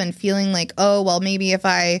job and feeling like, oh, well, maybe if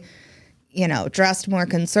I, dressed more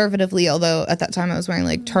conservatively, although at that time I was wearing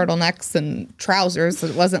like turtlenecks and trousers. So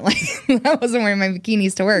it wasn't like I wasn't wearing my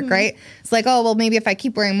bikinis to work, right? It's like, oh, well, maybe if I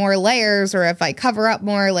keep wearing more layers or if I cover up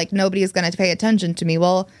more, like nobody's going to pay attention to me.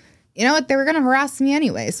 Well, you know what? They were going to harass me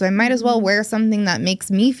anyway. So I might as well wear something that makes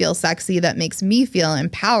me feel sexy, that makes me feel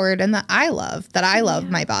empowered and that I love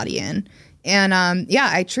my body in. And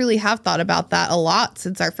I truly have thought about that a lot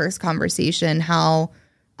since our first conversation, how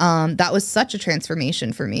that was such a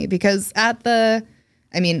transformation for me because at that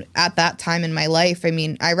time in my life,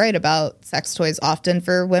 I write about sex toys often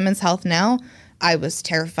for Women's Health Now. I was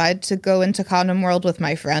terrified to go into condom world with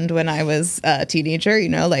my friend when I was a teenager,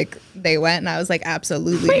 like they went and I was like,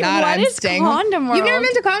 absolutely not. I'm staying condom world? You've never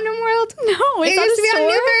been to condom world? No. It used to be on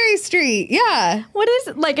Newbury Street. Yeah. What is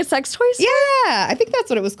it? Like a sex toy store? Yeah. I think that's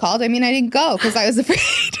what it was called. I didn't go because I was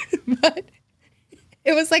afraid, but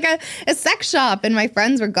it was like a sex shop and my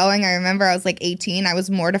friends were going. I remember I was like 18. I was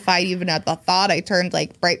mortified even at the thought. I turned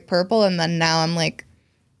like bright purple and then now I'm like,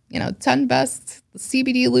 10 best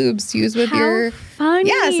CBD lubes to use with your... funny.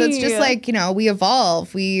 Yeah, so it's just like, we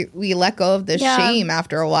evolve. We let go of this shame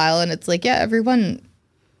after a while. And it's like, everyone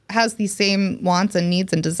has these same wants and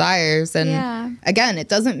needs and desires. And again, it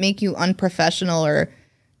doesn't make you unprofessional or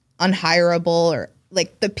unhireable or...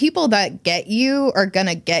 Like, the people that get you are going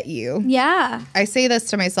to get you. Yeah. I say this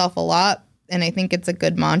to myself a lot, and I think it's a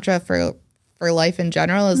good mantra for life in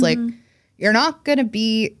general, is like, you're not going to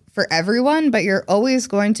be for everyone, but you're always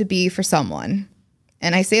going to be for someone.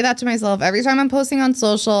 And I say that to myself every time I'm posting on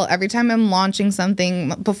social, every time I'm launching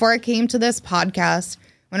something. Before I came to this podcast,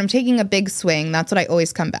 when I'm taking a big swing, that's what I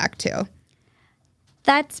always come back to.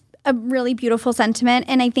 That's a really beautiful sentiment,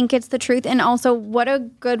 and I think it's the truth. And also, what a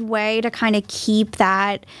good way to kind of keep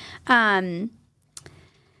that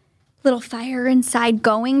little fire inside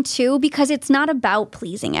going too, because it's not about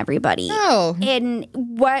pleasing everybody. No. And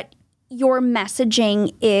what your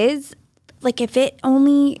messaging is, like if it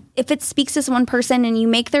speaks to one person and you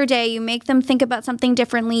make their day, you make them think about something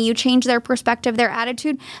differently, you change their perspective, their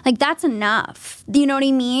attitude, like that's enough. Do you know what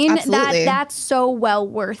I mean? Absolutely. That's so well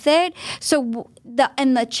worth it. So the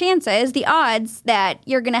odds that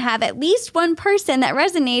you're going to have at least one person that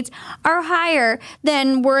resonates are higher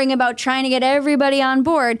than worrying about trying to get everybody on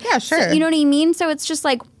board. Yeah, sure. So, you know what I mean? So it's just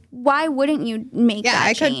like, why wouldn't you make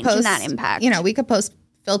that change and that impact? We could post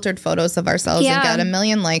filtered photos of ourselves and get 1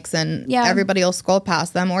 million likes and everybody will scroll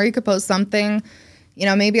past them. Or you could post something,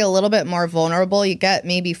 maybe a little bit more vulnerable. You get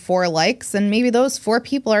maybe 4 likes and maybe those 4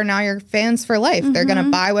 people are now your fans for life. They're going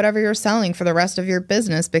to buy whatever you're selling for the rest of your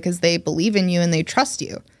business because they believe in you and they trust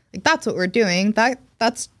you. Like that's what we're doing.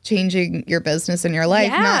 That's changing your business and your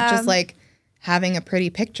life, not just like having a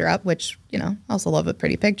pretty picture up, which, I also love a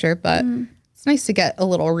pretty picture, but it's nice to get a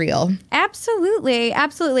little real. Absolutely.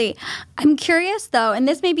 Absolutely. I'm curious, though, and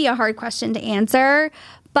this may be a hard question to answer,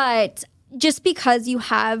 But just because you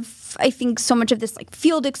have, I think, so much of this like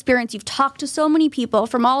field experience, you've talked to so many people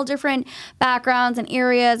from all different backgrounds and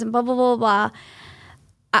areas and blah, blah, blah, blah.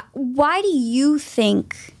 Why do you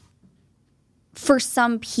think for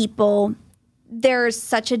some people there's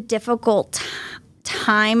such a difficult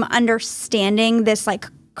time understanding this like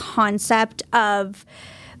concept of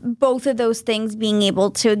both of those things being able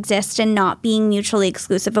to exist and not being mutually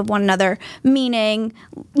exclusive of one another? Meaning,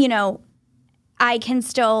 you know, I can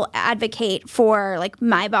still advocate for like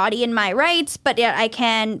my body and my rights, but yet I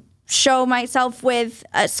can show myself with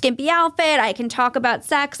a skimpy outfit. I can talk about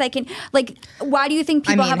sex. I can, like, why do you think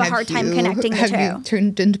people have a hard time connecting the two? Have you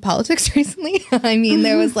turned into politics recently? I mean,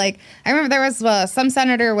 there was like, I remember there was some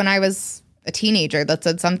senator when I was a teenager that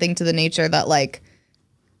said something to the nature that like,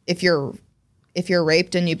 if you're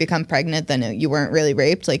raped and you become pregnant, then you weren't really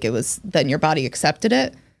raped. Like then your body accepted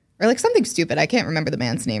it. Or like something stupid. I can't remember the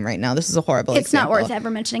man's name right now. This is a horrible example. It's not worth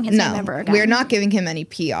ever mentioning his name ever again. We're not giving him any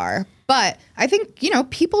PR. But I think, you know,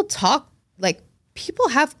 people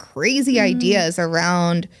have crazy ideas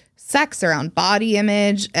around sex, around body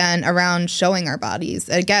image, and around showing our bodies.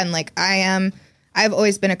 Again, like I've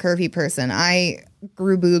always been a curvy person. I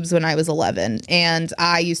grew boobs when I was 11, and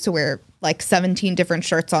I used to wear like 17 different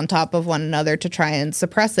shirts on top of one another to try and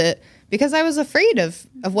suppress it because I was afraid of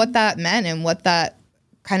what that meant and what that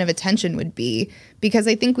kind of attention would be. Because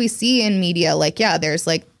I think we see in media, like, yeah, there's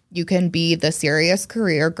like, you can be the serious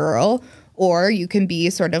career girl, or you can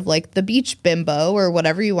be sort of like the beach bimbo or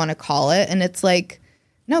whatever you want to call it. And it's like,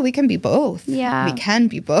 no, we can be both. Yeah. We can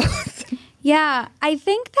be both. Yeah. I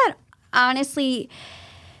think that honestly,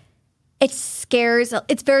 it's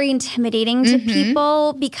very intimidating to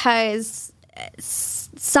people because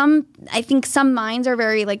I think some minds are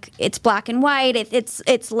very like, it's black and white,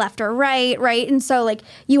 it's left or right, and so like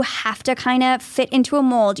you have to kind of fit into a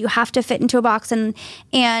mold, you have to fit into a box, and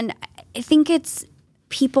I think it's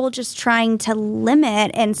people just trying to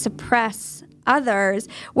limit and suppress others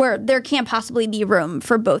where there can't possibly be room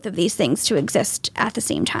for both of these things to exist at the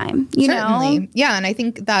same time. Certainly. Know? Yeah, and I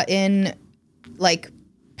think that in like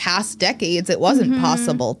past decades, it wasn't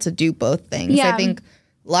possible to do both things. Yeah. I think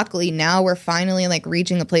luckily now we're finally like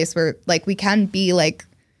reaching a place where like we can be like,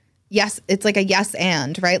 yes, it's like a yes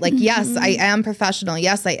and, right? Like, yes, I am professional.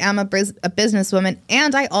 Yes, I am a businesswoman.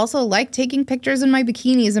 And I also like taking pictures in my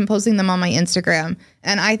bikinis and posting them on my Instagram.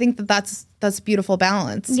 And I think that that's beautiful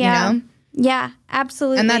balance, you know? Yeah,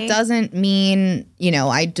 absolutely. And that doesn't mean, you know,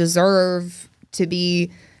 I deserve to be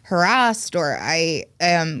harassed or I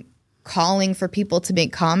am calling for people to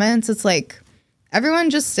make comments. It's like, everyone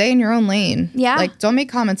just stay in your own lane. Yeah. Like, don't make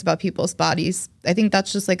comments about people's bodies. I think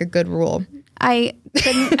that's just like a good rule. I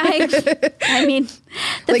mean,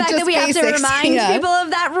 the fact that we have to remind people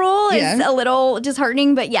of that rule is a little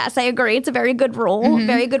disheartening. But yes, I agree. It's a very good rule.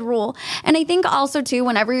 Very good rule. And I think also, too,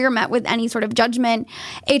 whenever you're met with any sort of judgment,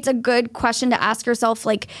 it's a good question to ask yourself,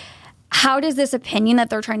 like, how does this opinion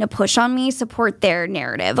that they're trying to push on me support their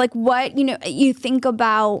narrative? Like, what, you know, you think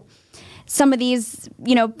about some of these,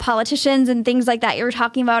 you know, politicians and things like that you were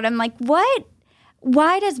talking about. I'm like, what?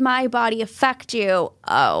 Why does my body affect you?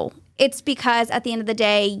 Oh, it's because at the end of the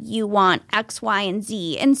day, you want X, Y, and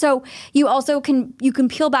Z. And so you also can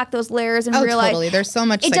peel back those layers and realize totally. There's so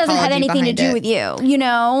much it doesn't have anything to do with you, you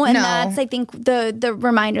know? And that's, I think, the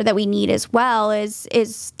reminder that we need as well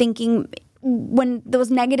is thinking when those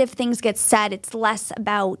negative things get said, it's less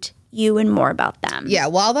about you and more about them. Yeah,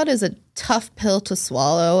 while that is a tough pill to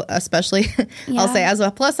swallow, especially I'll say as a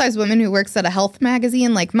plus size woman who works at a health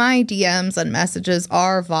magazine, like my DMs and messages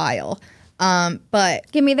are vile.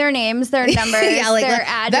 But give me their names, their numbers, their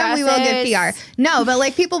addresses. Then we will get PR. No, but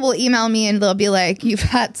like people will email me and they'll be like, "You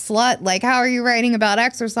fat slut! Like, how are you writing about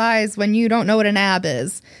exercise when you don't know what an ab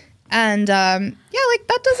is?" And like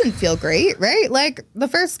that doesn't feel great, right? Like the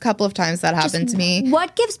first couple of times that happened to me,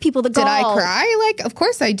 what gives people the gall? Did I cry? Like, of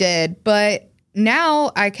course I did, but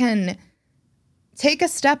now I can take a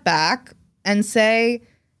step back and say,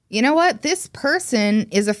 you know what? This person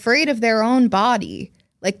is afraid of their own body.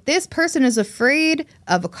 Like, this person is afraid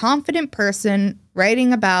of a confident person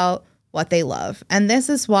writing about what they love. And this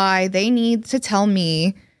is why they need to tell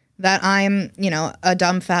me that I'm, you know, a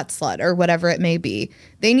dumb fat slut or whatever it may be.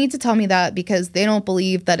 They need to tell me that because they don't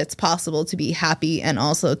believe that it's possible to be happy and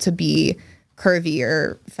also to be curvy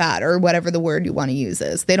or fat or whatever the word you want to use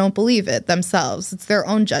is. They don't believe it themselves. It's their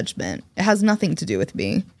own judgment. It has nothing to do with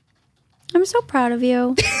me. I'm so proud of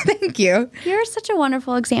you. Thank you. You're such a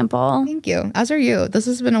wonderful example. Thank you. As are you. This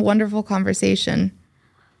has been a wonderful conversation.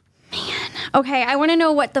 Man. Okay, I want to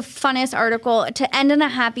know what the funnest article to end on a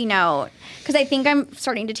happy note, because I think I'm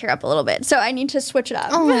starting to tear up a little bit. So I need to switch it up.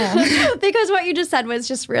 Because what you just said was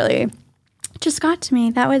just really, just got to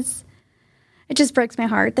me. It just breaks my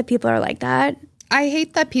heart that people are like that. I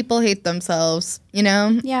hate that people hate themselves, you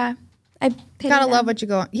know? Yeah. I gotta love what you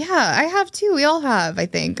go on. Yeah, I have too. We all have, I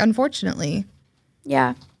think, unfortunately.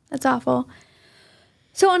 Yeah, that's awful.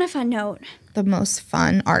 So on a fun note. The most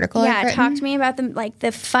fun article I've written? Talk to me about the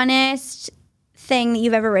funnest thing that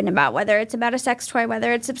you've ever written about, whether it's about a sex toy,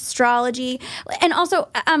 whether it's astrology. And also,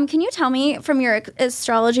 can you tell me from your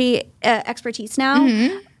astrology expertise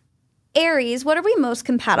now, Aries, what are we most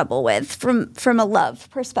compatible with from a love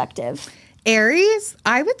perspective? Aries,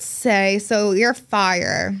 I would say, so you're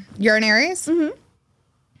fire. You're an Aries?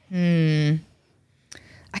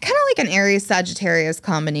 I kind of like an Aries-Sagittarius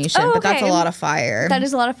combination, but that's a lot of fire. That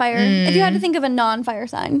is a lot of fire. If you had to think of a non-fire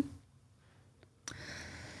sign.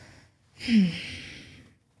 I'm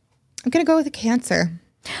going to go with a Cancer.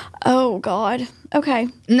 Oh, God. Okay.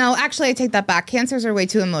 No, actually, I take that back. Cancers are way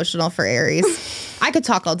too emotional for Aries. I could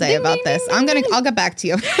talk all day about this. I'll get back to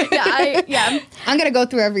you. I'm going to go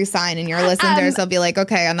through every sign, and your listeners will be like,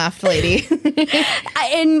 okay, enough, lady.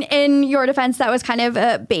 In your defense, that was kind of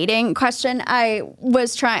a baiting question.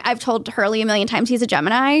 I've told Hurley a million times he's a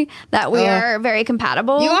Gemini, that we are very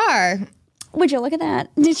compatible. You are. Would you look at that?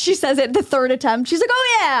 She says it the third attempt. She's like,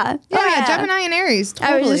 oh, yeah. Yeah, Gemini and Aries.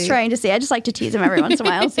 Totally. I was just trying to see. I just like to tease him every once in a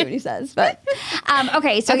while, see what he says. But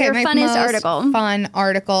okay, so your funnest article. Fun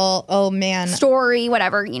article. Oh, man. Story,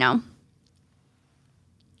 whatever, you know.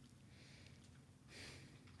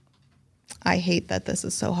 I hate that this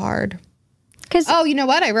is so hard. Oh, you know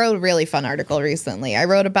what? I wrote a really fun article recently. I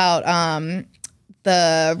wrote about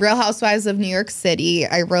the Real Housewives of New York City.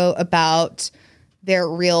 I wrote about their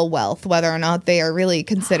real wealth, whether or not they are really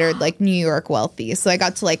considered like New York wealthy. So I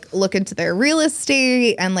got to like look into their real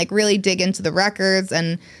estate and like really dig into the records.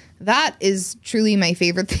 And that is truly my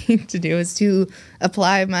favorite thing to do, is to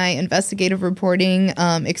apply my investigative reporting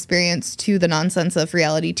experience to the nonsense of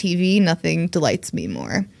reality TV. Nothing delights me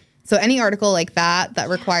more. So any article like that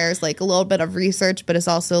requires like a little bit of research, but is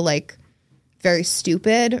also like very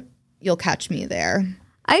stupid, you'll catch me there.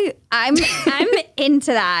 I'm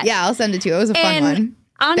into that. Yeah, I'll send it to you. It was a fun one.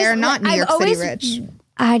 Honestly, they're not New York City rich.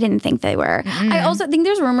 I didn't think they were. I also think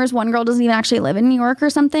there's rumors one girl doesn't even actually live in New York or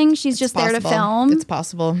something. She's just there to film. It's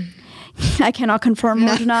possible. I cannot confirm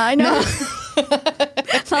or deny. No.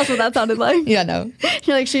 That's what that sounded like. Yeah, no.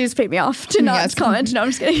 You're like, she just paid me off to not comment. No,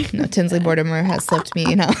 I'm just kidding. No, Tinsley Mortimer has slipped me,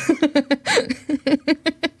 you know.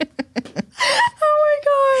 Oh my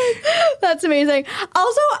God. That's amazing.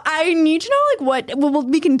 Also, I need to know like what,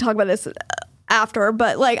 we can talk about this after,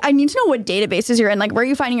 but like I need to know what databases you're in, like where are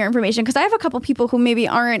you finding your information? Because I have a couple people who maybe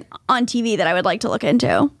aren't on TV that I would like to look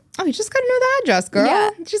into. Oh, you just got to know the address, girl. Yeah.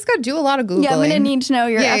 You just got to do a lot of Googling. Yeah, I'm going to need to know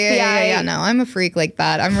your FBI. Yeah, no, I'm a freak like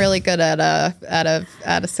that. I'm really good at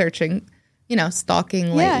a searching, you know,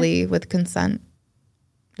 stalking lightly with consent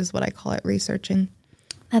is what I call it, researching.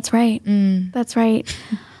 That's right. That's right.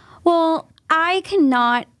 Well, I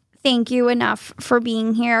cannot thank you enough for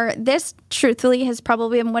being here. This truthfully has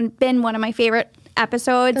probably been one of my favorite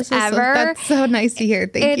episodes ever. That's so nice to hear.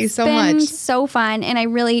 Thank you so much. It's been so fun, and I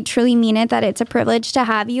really truly mean it that it's a privilege to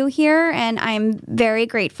have you here, and I'm very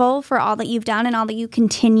grateful for all that you've done and all that you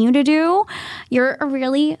continue to do. You're a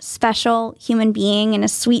really special human being and a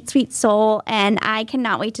sweet, sweet soul, and I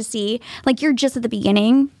cannot wait to see, like, you're just at the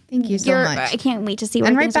beginning. Thank you so much. I can't wait to see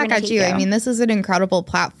where and things right back at you. I mean, this is an incredible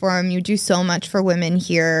platform. You do so much for women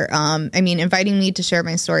here. I mean, inviting me to share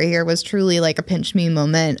my story here was truly like a pinch me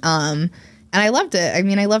moment. And I loved it. I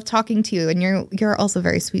mean, I love talking to you, and you're also a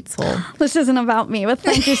very sweet soul. This isn't about me, but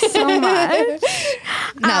thank you so much.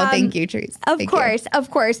 No, thank you, Trace. Of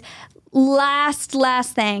course.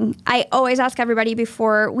 Last thing. I always ask everybody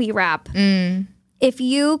before we wrap. If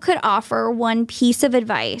you could offer one piece of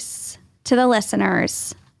advice to the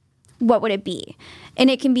listeners, what would it be? And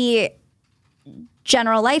it can be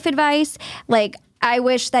general life advice, like, I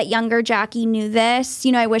wish that younger Jackie knew this.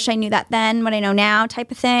 You know, I wish I knew that then, what I know now type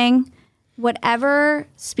of thing. Whatever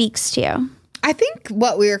speaks to you. I think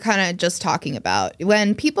what we were kind of just talking about,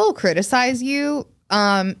 when people criticize you,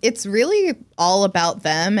 it's really all about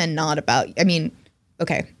them and not about, I mean,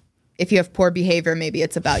 okay, if you have poor behavior, maybe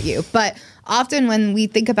it's about you. But often when we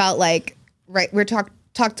think about like, right, we're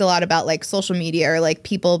talked a lot about like social media or like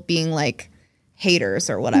people being like haters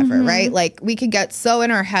or whatever, right? Like we could get so in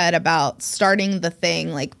our head about starting the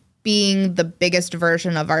thing, like being the biggest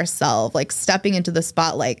version of ourselves, like stepping into the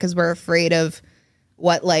spotlight because we're afraid of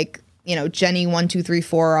what like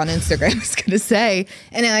Jenny1234 on Instagram is going to say.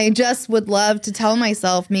 And I just would love to tell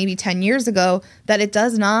myself maybe 10 years ago that it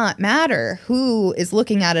does not matter who is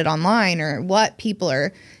looking at it online or what people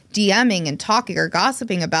are DMing and talking or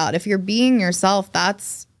gossiping about. If you're being yourself,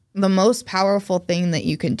 that's the most powerful thing that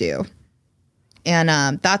you can do.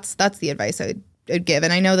 And that's the advice I'd give.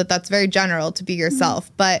 And I know that that's very general to be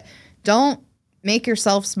yourself, but don't make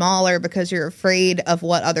yourself smaller because you're afraid of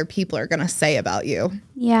what other people are going to say about you.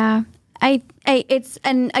 Yeah. It's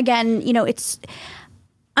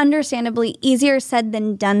understandably easier said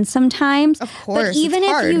than done sometimes. Of course. But even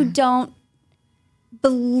if you don't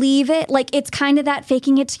believe it, like it's kind of that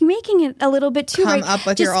faking it to making it a little bit too. Come up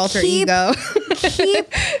with your alter ego.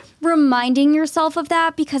 Keep reminding yourself of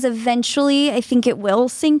that, because eventually I think it will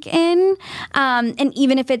sink in. And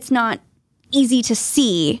even if it's not easy to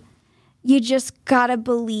see, you just gotta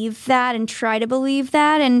believe that and try to believe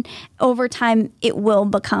that. And over time, it will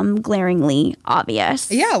become glaringly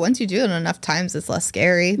obvious. Yeah, once you do it enough times, it's less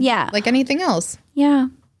scary. Yeah. Like anything else. Yeah.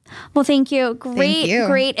 Well, thank you.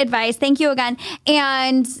 Great advice. Thank you again.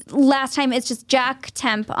 And last time, it's just Jack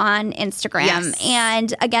Temp on Instagram. Yes.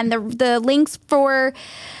 And again, the links for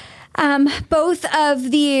both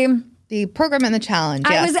of the program and the challenge.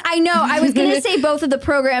 Yes. I was going to say both of the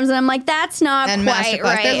programs, and I'm like, that's not and quite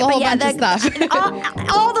right. There's a whole bunch of stuff.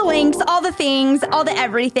 all the links, all the things, all the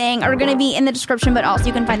everything are going to be in the description, but also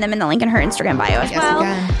you can find them in the link in her Instagram bio as well.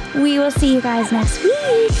 Again. We will see you guys next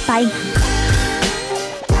week. Bye.